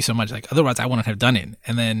 thank you so much. Like, otherwise I wouldn't have done it.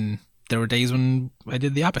 And then there were days when I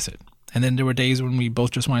did the opposite. And then there were days when we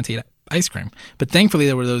both just wanted to eat ice cream. But thankfully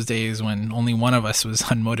there were those days when only one of us was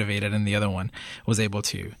unmotivated and the other one was able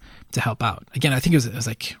to help out. Again, I think it was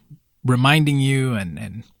like reminding you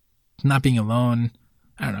and not being alone.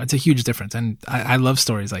 I don't know. It's a huge difference. And I love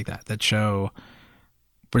stories like that show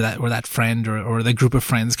where that friend or the group of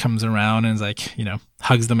friends comes around and is like,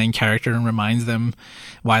 hugs the main character and reminds them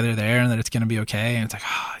why they're there and that it's going to be okay. And it's like,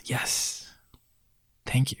 oh, yes.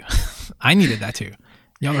 Thank you. I needed that too.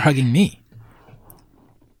 Y'all are hugging me.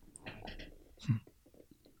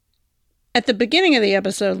 At the beginning of the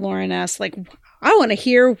episode, Lauren asked, like, I want to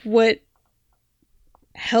hear what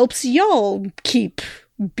helps y'all keep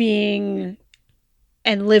being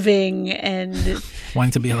and living and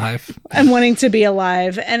wanting to be alive.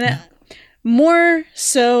 And more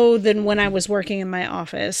so than when I was working in my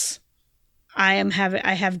office, I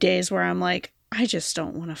have days where I'm like, I just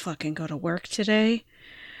don't want to fucking go to work today.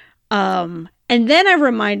 And then I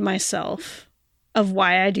remind myself of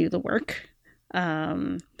why I do the work.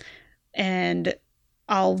 And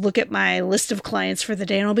I'll look at my list of clients for the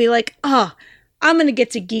day and I'll be like, I'm going to get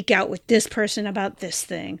to geek out with this person about this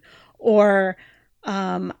thing. Or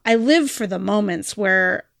I live for the moments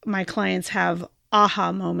where my clients have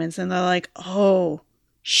aha moments and they're like, oh,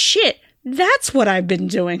 shit, that's what I've been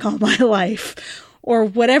doing all my life, or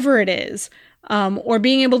whatever it is. Or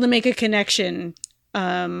being able to make a connection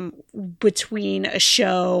between a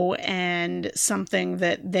show and something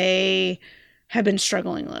that they have been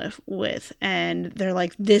struggling with, and they're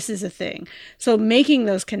like, this is a thing. So making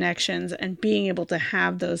those connections and being able to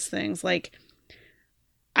have those things, like,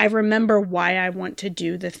 I remember why I want to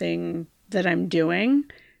do the thing that I'm doing.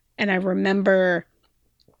 And I remember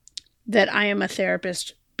that I am a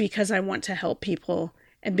therapist because I want to help people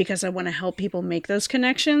and because I want to help people make those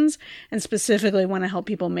connections, and specifically want to help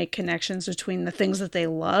people make connections between the things that they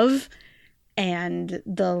love and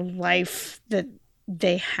the life that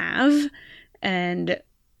they have. And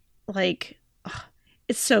like,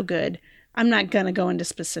 it's so good. I'm not going to go into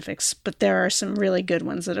specifics, but there are some really good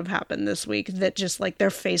ones that have happened this week that just like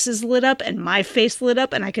their faces lit up and my face lit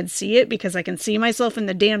up and I could see it because I can see myself in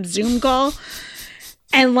the damn Zoom call.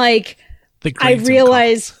 And like, I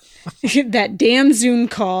realize that damn Zoom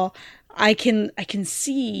call, I can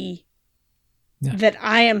see that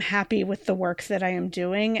I am happy with the work that I am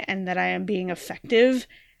doing and that I am being effective.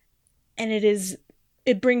 And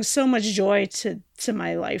it brings so much joy to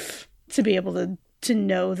my life to be able to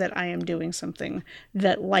know that I am doing something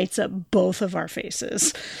that lights up both of our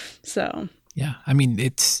faces. So, yeah, I mean,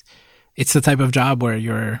 it's the type of job where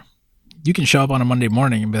you're you can show up on a Monday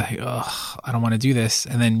morning and be like, oh, I don't want to do this.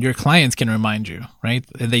 And then your clients can remind you, right?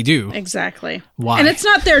 They do. Exactly. Why? And it's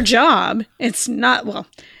not their job. It's not, well,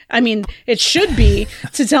 I mean, it should be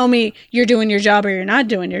to tell me you're doing your job or you're not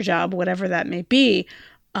doing your job, whatever that may be.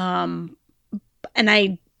 And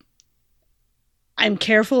I'm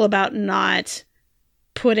careful about not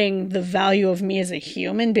putting the value of me as a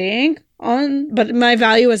human being on, but my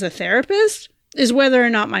value as a therapist is whether or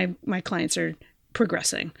not my clients are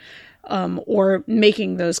progressing, or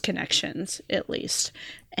making those connections at least.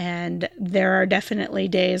 And there are definitely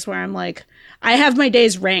days where I'm like, I have my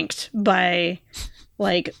days ranked by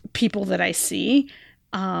like people that I see.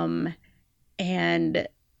 And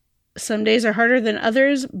some days are harder than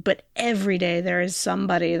others, but every day there is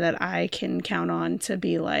somebody that I can count on to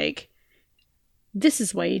be like, this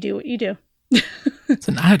is why you do what you do.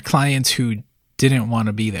 So I had clients who didn't want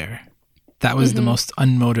to be there. That was the most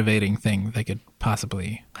unmotivating thing that could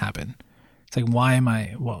possibly happen. It's like, why am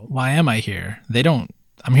I here?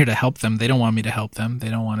 I'm here to help them. They don't want me to help them. They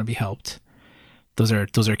don't want to be helped. Those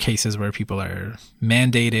are cases where people are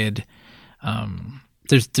mandated.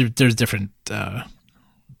 There's different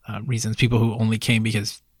reasons. People who only came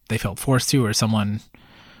because they felt forced to, or someone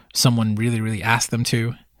really, really asked them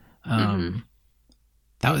to.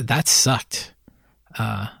 That sucked.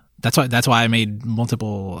 That's why I made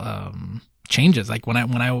multiple changes. Like when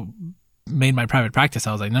I made my private practice,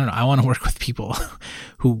 I was like, no, I want to work with people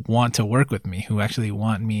who want to work with me, who actually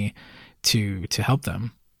want me to help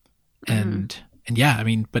them. And yeah, I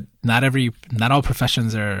mean, but not all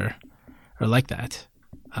professions are like that.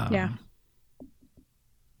 Yeah.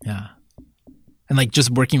 And like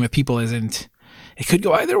just working with people it could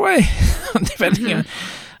go either way depending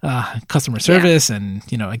on customer service. And,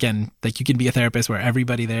 again, like you can be a therapist where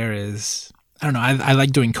everybody there is, I don't know. I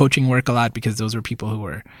like doing coaching work a lot because those are people who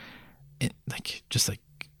are just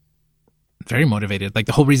very motivated. Like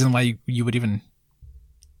the whole reason why you would even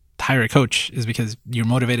hire a coach is because you're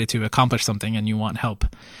motivated to accomplish something and you want help.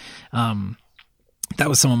 That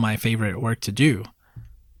was some of my favorite work to do.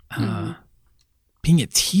 Being a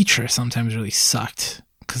teacher sometimes really sucked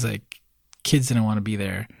because like kids didn't want to be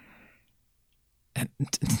there, and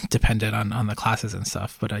depended on the classes and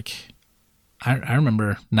stuff. But like, I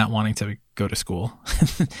remember not wanting to go to school,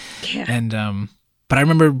 and but I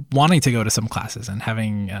remember wanting to go to some classes and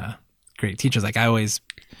having great teachers. Like I don't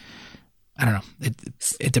know.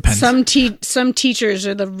 It depends. Some teachers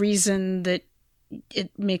are the reason that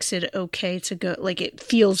it makes it okay to go. Like it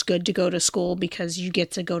feels good to go to school because you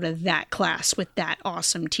get to go to that class with that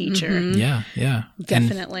awesome teacher. Yeah,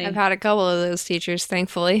 definitely. And I've had a couple of those teachers,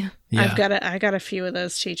 thankfully. Yeah. I got a few of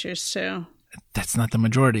those teachers too. That's not the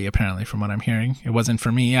majority, apparently, from what I'm hearing. It wasn't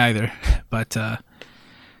for me either, but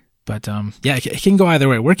yeah, it can go either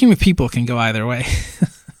way. Working with people can go either way.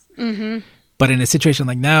 But in a situation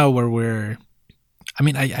like now where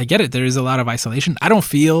I get it. There is a lot of isolation. I don't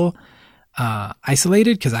feel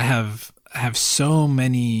isolated because I have so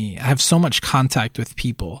much contact with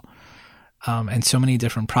people, and so many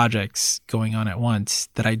different projects going on at once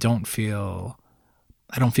that I don't feel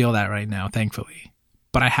that right now, thankfully.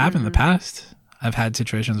 But I have in the past. I've had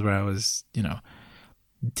situations where I was,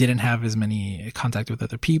 didn't have as many contact with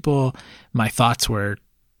other people. My thoughts were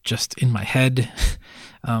just in my head.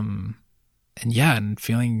 And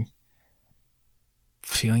feeling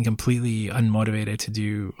completely unmotivated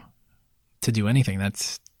to do anything.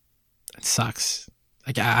 That sucks.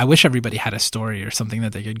 Like I wish everybody had a story or something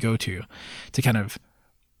that they could go to kind of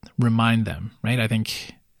remind them, right? I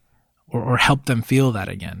think, or help them feel that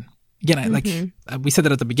again. Again, like we said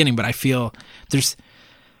that at the beginning, but I feel there's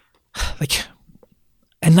like,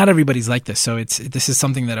 and not everybody's like this. So this is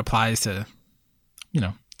something that applies to,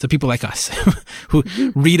 to people like us who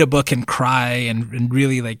read a book and cry and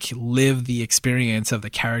really like live the experience of the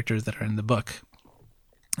characters that are in the book.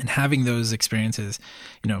 And having those experiences,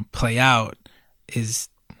 play out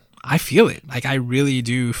I feel it. Like I really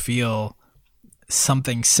do feel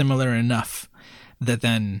something similar enough that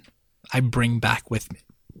then I bring back with me.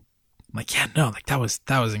 I'm like, yeah, no, like that was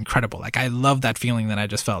incredible. Like I love that feeling that I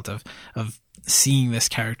just felt of seeing this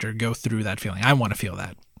character go through that feeling. I want to feel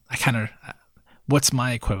that. What's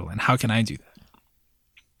my equivalent? How can I do that?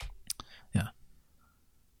 Yeah.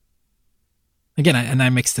 Again, I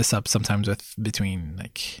mix this up sometimes between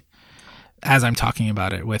like, as I'm talking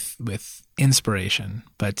about it with inspiration,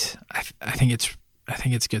 but I think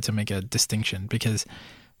it's good to make a distinction because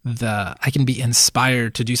I can be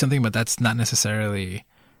inspired to do something, but that's not necessarily,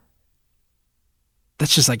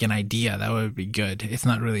 that's just like an idea that would be good. It's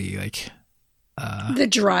not really like the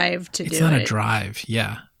drive to do it. It's not a drive.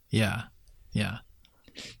 Yeah.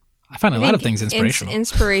 I find a lot of think things inspirational.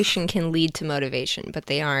 Inspiration can lead to motivation, but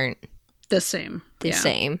they aren't The same. the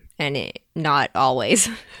same, and not always.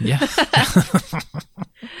 Yeah.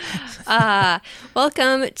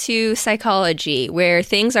 Welcome to psychology, where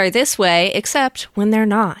things are this way, except when they're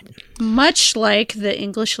not. Much like the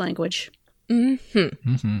English language. Well,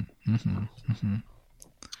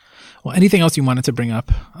 anything else you wanted to bring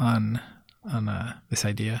up on this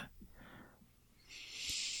idea?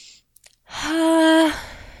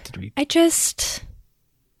 Did we?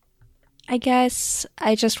 I guess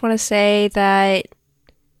I just want to say that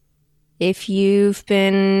if you've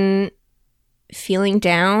been feeling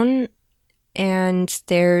down and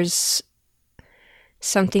there's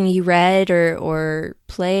something you read or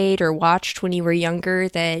played or watched when you were younger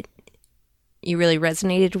that you really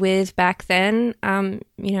resonated with back then,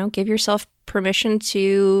 give yourself permission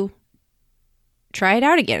to try it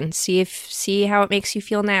out again. See how it makes you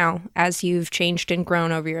feel now as you've changed and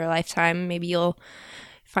grown over your lifetime. Maybe you'll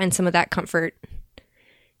find some of that comfort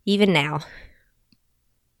even now.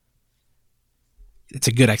 It's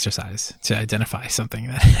a good exercise to identify something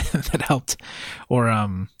that that helped, or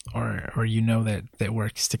that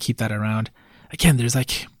works, to keep that around. Again, there's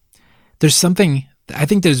something. I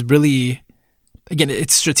think there's really, again,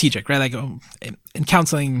 it's strategic, right? Like in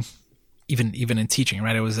counseling, even in teaching,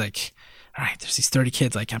 right? It was like, all right, there's these 30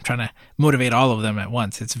 kids. Like, I'm trying to motivate all of them at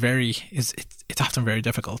once. It's often very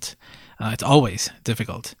difficult. It's always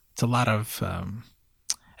difficult. It's a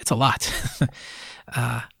lot.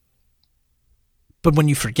 But when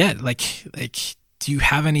you forget, like, do you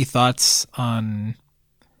have any thoughts on,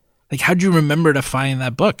 like, how do you remember to find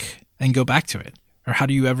that book and go back to it? Or how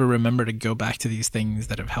do you ever remember to go back to these things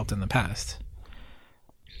that have helped in the past?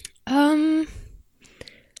 I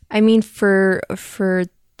mean, for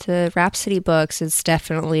the Rhapsody books, it's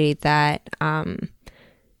definitely that,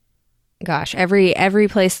 every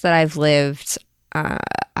place that I've lived, I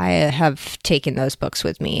have taken those books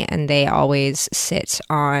with me, and they always sit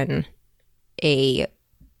on a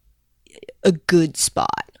good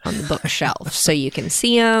spot on the bookshelf so you can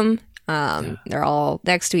see them. They're all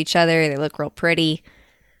next to each other. They look real pretty.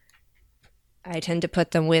 I tend to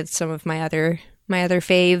put them with some of my other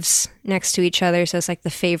faves next to each other, so it's like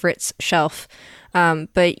the favorites shelf.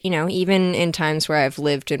 But even in times where I've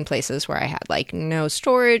lived in places where I had like no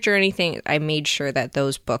storage or anything, I made sure that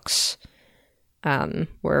those books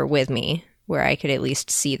were with me, where I could at least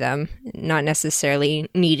see them, not necessarily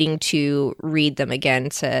needing to read them again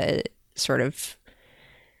to sort of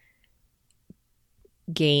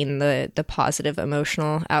gain the positive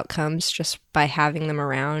emotional outcomes just by having them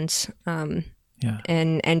around. And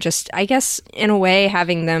just, I guess, in a way,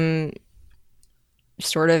 having them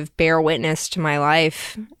sort of bear witness to my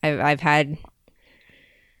life. I'm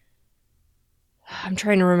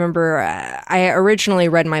trying to remember. I originally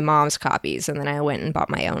read my mom's copies, and then I went and bought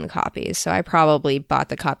my own copies. So I probably bought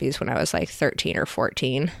the copies when I was like 13 or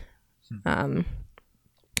 14. But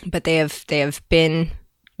they have been,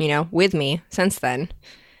 with me since then.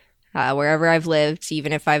 Wherever I've lived,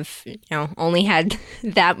 even if I've, only had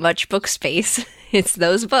that much book space, it's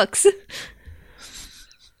those books.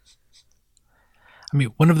 I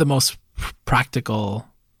mean, one of the most practical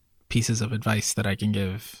pieces of advice that I can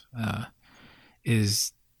give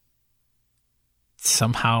is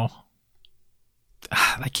somehow,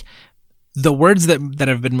 like, the words that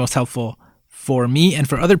have been most helpful for me and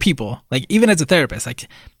for other people, like, even as a therapist, like,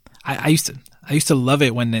 I used to love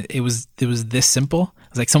it when it was this simple.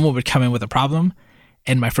 It's like someone would come in with a problem,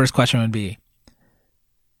 and my first question would be,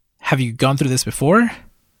 have you gone through this before?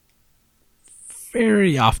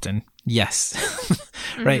 Very often, yes.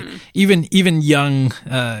 Right? Even young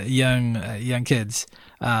kids,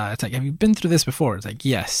 it's like, have you been through this before? It's like,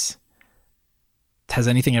 yes. Has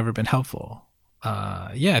anything ever been helpful?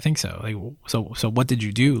 Yeah, I think so. Like, so what did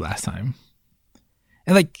you do last time?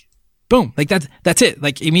 And like, boom, like that's it.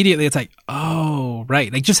 Like, immediately it's like, oh,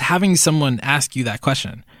 right. Like, just having someone ask you that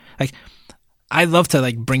question. Like, I love to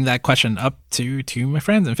like bring that question up to my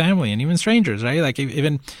friends and family and even strangers, right? Like,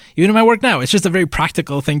 even in my work now, it's just a very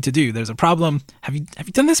practical thing to do. There's a problem. Have you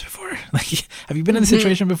done this before? Like, have you been in this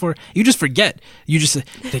situation before? You just forget. You just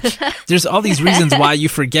like, there's all these reasons why you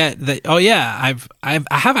forget that. Oh yeah, I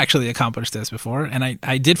have actually accomplished this before, and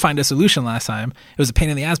I did find a solution last time. It was a pain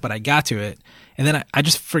in the ass, but I got to it, and then I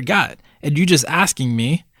just forgot. And you just asking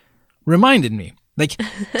me reminded me. Like,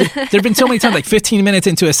 there've been so many times, like 15 minutes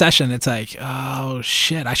into a session, it's like, oh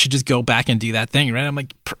shit, I should just go back and do that thing, right? I'm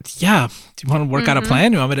like, yeah, do you want to work out a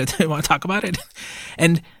plan? You want me to want to talk about it?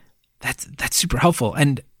 And that's super helpful.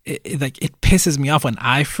 And it pisses me off when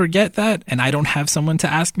I forget that and I don't have someone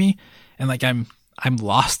to ask me. And like, I'm I'm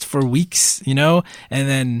lost for weeks, you know? And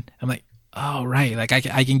then I'm like, oh, right. Like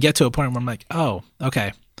I can get to a point where I'm like, oh,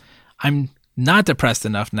 okay. I'm not depressed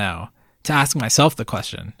enough now to ask myself the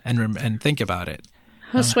question and think about it.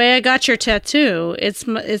 Josue, I got your tattoo.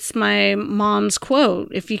 It's my mom's quote.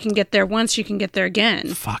 If you can get there once, you can get there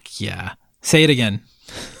again. Fuck yeah. Say it again.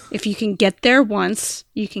 If you can get there once,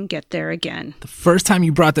 you can get there again. The first time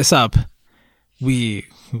you brought this up, I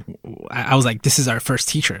was like, this is our first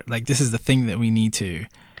t-shirt. Like, this is the thing that we need to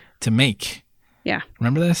make. Yeah.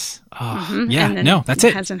 Remember this? Oh, yeah. No, that's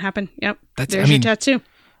it. Hasn't happened. Yep. There's your tattoo.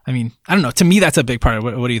 I mean, I don't know. To me, that's a big part of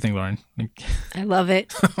it. What do you think, Lauren? I love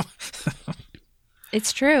it.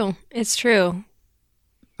 It's true. It's true.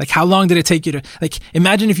 Like, how long did it take you to, like,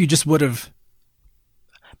 imagine if you just would have,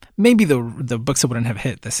 maybe the books wouldn't have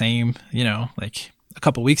hit the same, you know, like a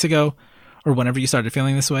couple weeks ago or whenever you started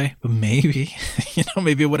feeling this way, but maybe, you know,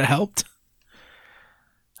 maybe it would have helped.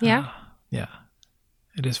 Yeah. Yeah.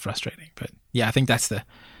 It is frustrating, but yeah, I think that's the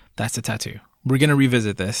tattoo. We're going to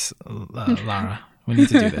revisit this, Lara. We need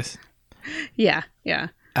to do this. Yeah. Yeah.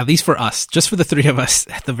 At least for us, just for the three of us,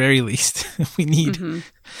 at the very least, we need.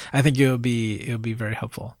 I think it would be very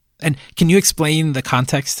helpful. And can you explain the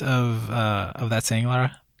context of that saying,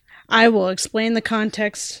 Lara? I will explain the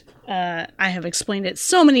context. I have explained it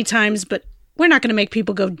so many times, but we're not going to make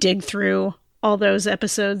people go dig through all those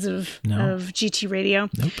episodes of GT Radio.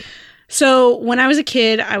 Nope. So when I was a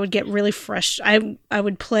kid, I would get really frustrated. I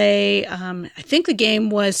would play, I think the game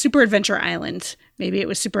was Super Adventure Island. Maybe it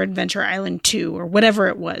was Super Adventure Island 2 or whatever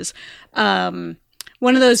it was. One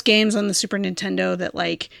of those games on the Super Nintendo that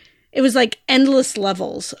like, it was like endless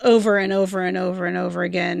levels over and over and over and over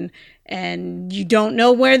again. And you don't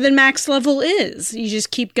know where the max level is. You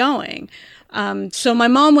just keep going. So my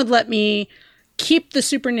mom would let me keep the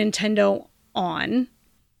Super Nintendo on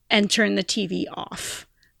and turn the TV off.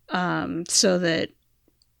 So that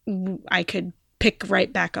I could pick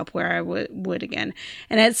right back up where I would again.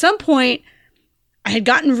 And at some point, I had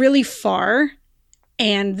gotten really far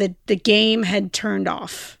and the game had turned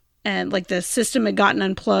off. And like the system had gotten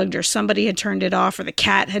unplugged or somebody had turned it off or the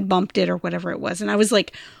cat had bumped it or whatever it was. And I was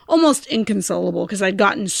like almost inconsolable because I'd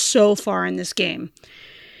gotten so far in this game.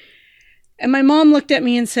 And my mom looked at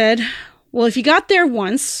me and said, well, if you got there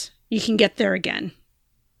once, you can get there again.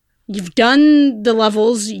 You've done the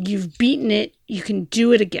levels, you've beaten it, you can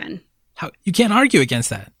do it again. You can't argue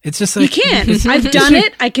against that. It's just like, you can. I've done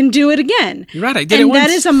it, I can do it again. You're right, I did it once. And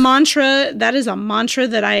that is a mantra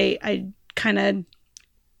that I kind of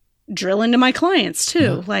drill into my clients too.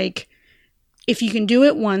 Yeah. Like, if you can do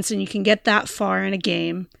it once and you can get that far in a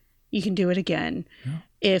game, you can do it again. Yeah.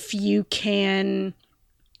 If you've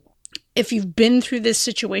been through this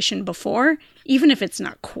situation before, even if it's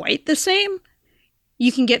not quite the same,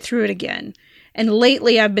 you can get through it again. And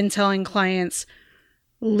lately I've been telling clients,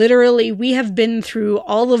 literally, we have been through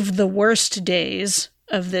all of the worst days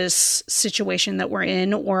of this situation that we're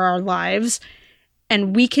in or our lives,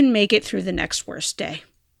 and we can make it through the next worst day.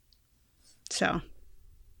 So,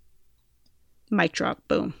 mic drop,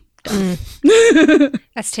 boom.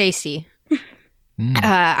 That's tasty.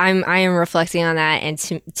 I am reflecting on that, and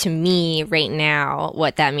to me right now,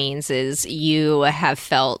 what that means is you have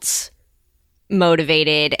felt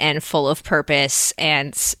motivated and full of purpose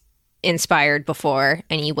and inspired before,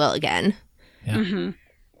 and you will again. Yeah. Mm-hmm.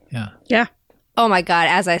 Yeah. Oh my God.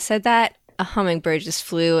 As I said that, a hummingbird just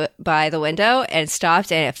flew by the window and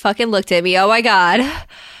stopped, and it fucking looked at me. Oh my God.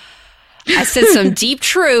 I said some deep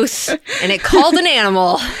truth, and it called an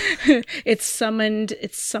animal. It summoned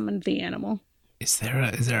the animal.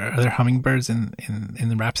 Are there hummingbirds in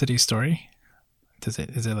the Rhapsody story? Is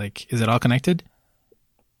it all connected?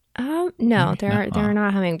 No, there are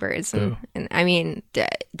not hummingbirds. And I mean,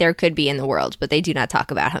 there could be in the world, but they do not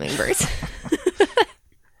talk about hummingbirds.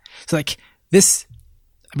 So like this,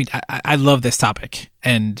 I mean, I love this topic,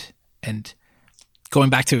 and going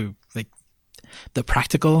back to like the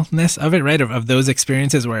practicalness of it, right? Of those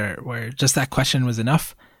experiences where just that question was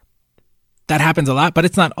enough. That happens a lot, but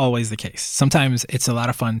it's not always the case. Sometimes it's a lot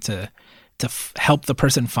of fun to help the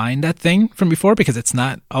person find that thing from before, because it's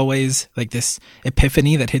not always like this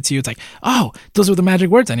epiphany that hits you. It's like, oh, those were the magic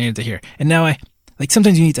words I needed to hear. And now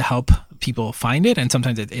sometimes you need to help people find it. And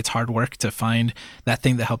sometimes it's hard work to find that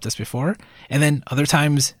thing that helped us before. And then other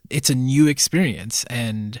times it's a new experience,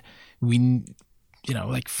 and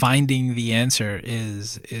like finding the answer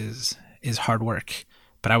is hard work.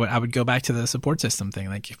 But I would go back to the support system thing.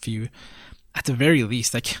 Like, if you, at the very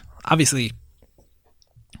least, like, obviously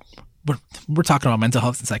we're talking about mental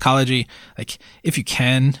health and psychology. Like, if you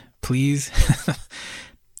can, please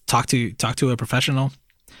talk to a professional.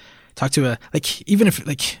 Talk to even if,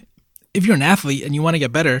 like, if you're an athlete and you want to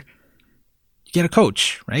get better, you get a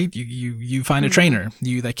coach, right? You find a trainer.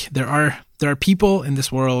 You like there are people in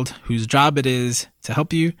this world whose job it is to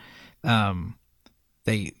help you.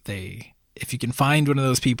 They if you can find one of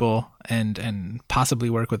those people and possibly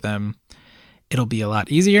work with them, it'll be a lot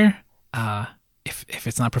easier. If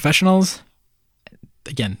it's not professionals,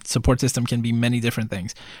 again, support system can be many different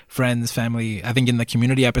things. Friends, family. I think in the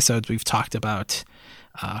community episodes we've talked about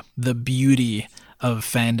the beauty of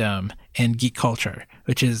fandom and geek culture,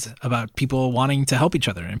 which is about people wanting to help each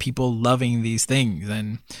other and people loving these things,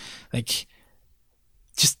 and like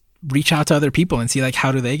just reach out to other people and see like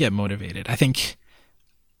how do they get motivated. I think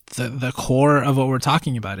the core of what we're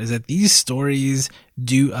talking about is that these stories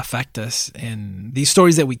do affect us, and these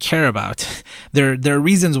stories that we care about, there are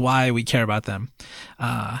reasons why we care about them.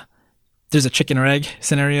 There's a chicken or egg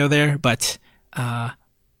scenario there, but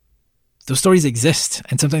those stories exist,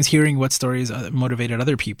 and sometimes hearing what stories motivated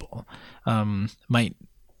other people might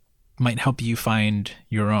help you find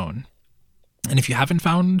your own. And if you haven't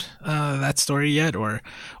found that story yet, or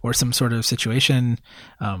some sort of situation,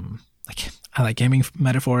 like I like gaming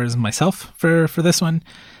metaphors myself for this one.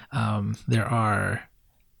 There are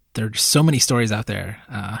just so many stories out there,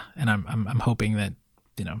 and I'm hoping that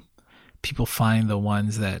people find the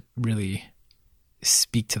ones that really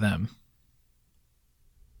speak to them.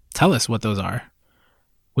 Tell us what those are,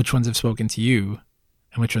 which ones have spoken to you,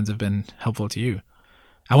 and which ones have been helpful to you.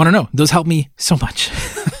 I want to know. Those help me so much.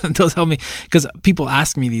 Those help me because people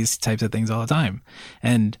ask me these types of things all the time,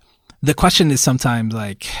 and the question is sometimes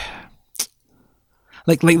like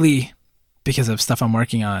lately, because of stuff I'm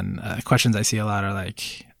working on, questions I see a lot are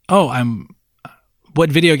like, what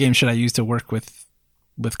video game should I use to work with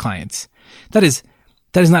clients? That is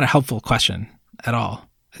not a helpful question at all.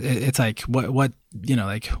 It's like,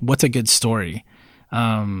 what's a good story,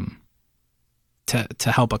 to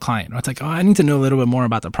help a client? Or it's like, I need to know a little bit more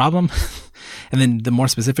about the problem. And then the more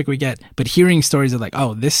specific we get, but hearing stories of like,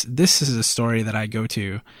 this is a story that I go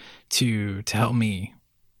to help me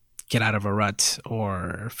get out of a rut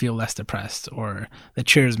or feel less depressed, or that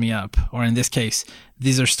cheers me up. Or in this case,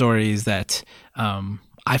 these are stories that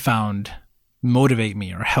I found motivate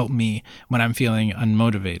me or help me when I'm feeling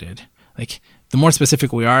unmotivated. Like the more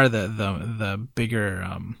specific we are, the bigger.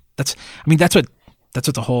 That's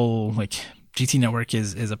what the whole like GT network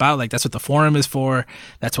is about. Like that's what the forum is for.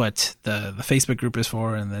 That's what the Facebook group is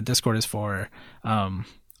for, and the Discord is for.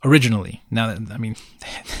 Originally, now that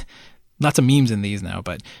lots of memes in these now,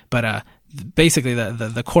 but basically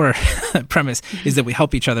the core premise is that we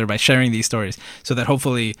help each other by sharing these stories, so that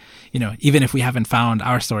hopefully, even if we haven't found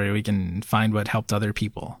our story, we can find what helped other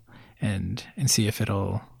people and see if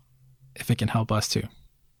it can help us too.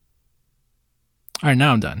 All right,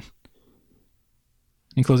 now I'm done.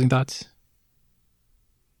 Any closing thoughts?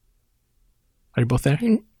 Are you both there?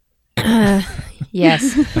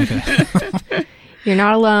 Yes. Okay. You're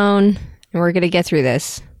not alone, and we're going to get through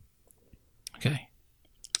this. Okay.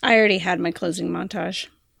 I already had my closing montage.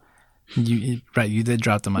 You did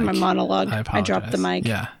drop the mic. My monologue. I apologize. I dropped the mic.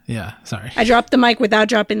 Yeah, sorry. I dropped the mic without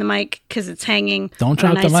dropping the mic because it's hanging. Don't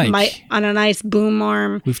drop the mic. On a nice boom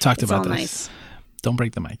arm. We've talked about this. Nice. Don't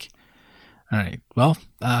break the mic. All right. Well,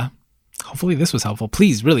 hopefully this was helpful.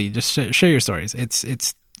 Please, really, just share your stories.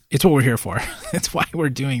 It's what we're here for. It's why we're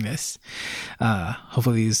doing this.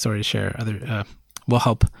 Hopefully these stories will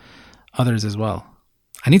help others as well.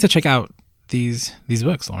 I need to check out these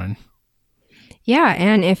books, Lauren. Yeah,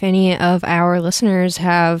 and if any of our listeners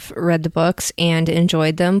have read the books and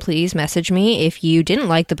enjoyed them, please message me. If you didn't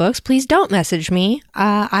like the books, please don't message me.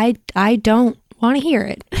 I don't want to hear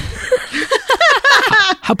it.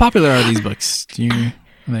 How popular are these books? They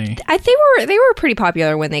were pretty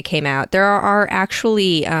popular when they came out. There are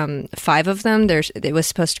actually 5 of them. It was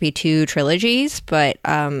supposed to be 2 trilogies, but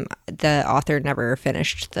the author never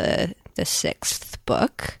finished the 6th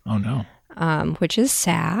book. Oh no. Which is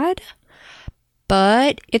sad.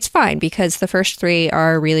 But it's fine because the first 3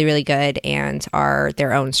 are really, really good and are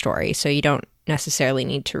their own story. So you don't necessarily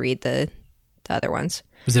need to read the other ones.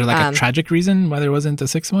 Was there like a tragic reason why there wasn't a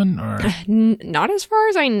 6th one? Or not as far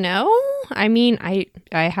as I know. I mean, I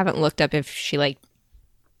haven't looked up if she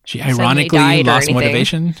ironically lost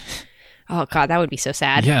motivation. Oh God, that would be so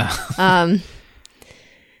sad. Yeah.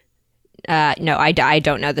 No, I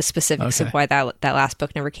don't know the specifics of why that last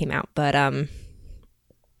book never came out, but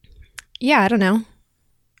yeah, I don't know.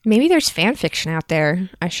 Maybe there's fan fiction out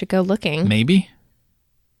there. I should go looking. Maybe.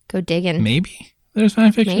 Go digging. Maybe there's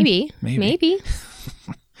fan fiction. Maybe.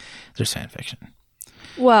 There's fan fiction.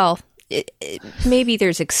 Well, maybe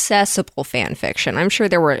there's accessible fan fiction. I'm sure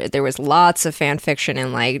there was lots of fan fiction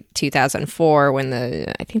in like 2004 when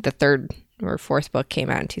I think the third or fourth book came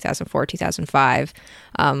out in 2004, 2005,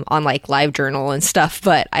 on like LiveJournal and stuff.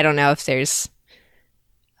 But I don't know if there's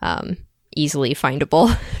easily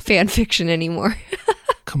findable fan fiction anymore.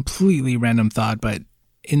 Completely random thought, but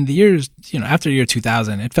in the years, after year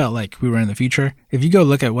 2000, it felt like we were in the future. If you go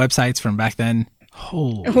look at websites from back then,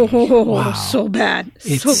 holy wow. So bad.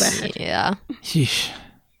 So bad. Yeah. Sheesh.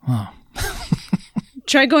 Wow.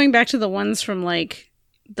 Try going back to the ones from like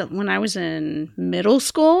when I was in middle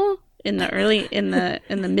school in the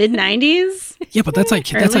mid 90s. Yeah, but that's like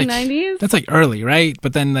 90s. That's like early, right?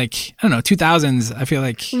 But then like I don't know, 2000s. I feel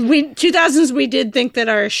like 2000s we did think that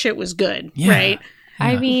our shit was good, right?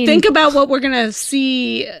 I mean, think about what we're gonna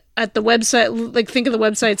see at the website. Like, think of the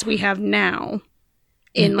websites we have now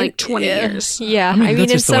in like 20 years. Yeah, I mean,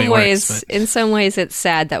 in some ways, works, it's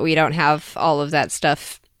sad that we don't have all of that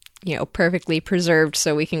stuff, perfectly preserved,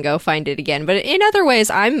 so we can go find it again. But in other ways,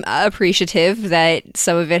 I'm appreciative that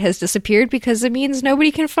some of it has disappeared because it means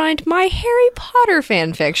nobody can find my Harry Potter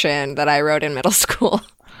fan fiction that I wrote in middle school.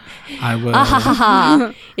 I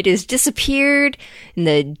will. It has disappeared in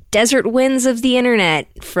the desert winds of the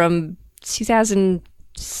internet from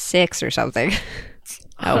 2006 or something.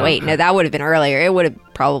 Oh, wait. No, that would have been earlier. It would have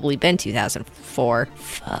probably been 2004.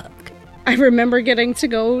 Fuck. I remember getting to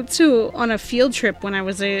go on a field trip when I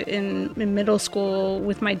was in middle school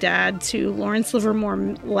with my dad to Lawrence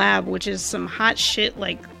Livermore Lab, which is some hot shit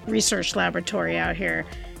like research laboratory out here.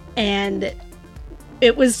 And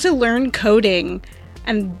it was to learn coding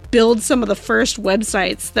and build some of the first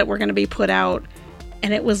websites that were going to be put out.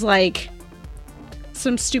 And it was like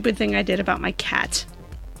some stupid thing I did about my cat.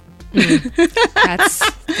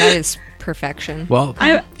 That is perfection. Well,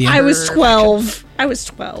 I was 12. I was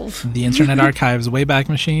 12. The Internet Archive's Wayback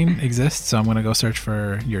Machine exists, so I'm going to go search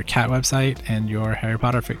for your cat website and your Harry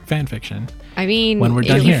Potter fan fiction. I mean, when we're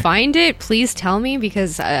done if here. you find it, please tell me,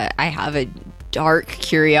 because I have a dark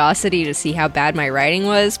curiosity to see how bad my writing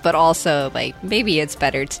was, but also like maybe it's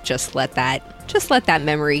better to just let that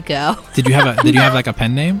memory go. Did you have like a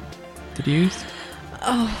pen name to use?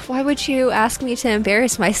 Oh, why would you ask me to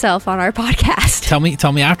embarrass myself on our podcast? Tell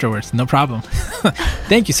me afterwards. No problem.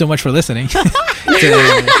 Thank you so much for listening to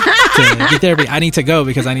Geek Therapy. I need to go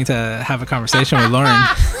because I need to have a conversation with Lauren.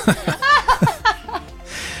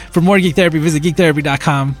 For more Geek Therapy, visit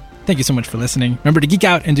geektherapy.com. Thank you so much for listening. Remember to geek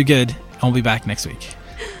out and do good. And we'll be back next week.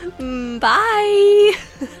 Bye.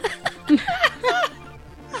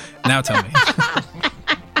 Now tell me.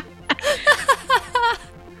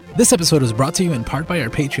 This episode was brought to you in part by our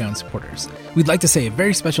Patreon supporters. We'd like to say a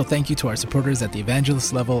very special thank you to our supporters at the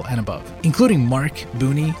evangelist level and above, including Mark,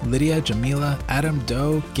 Booney, Lydia, Jamila, Adam,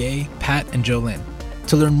 Doe, Gay, Pat, and Jolynn.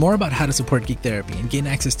 To learn more about how to support Geek Therapy and gain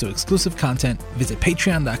access to exclusive content, visit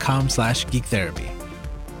patreon.com/geektherapy.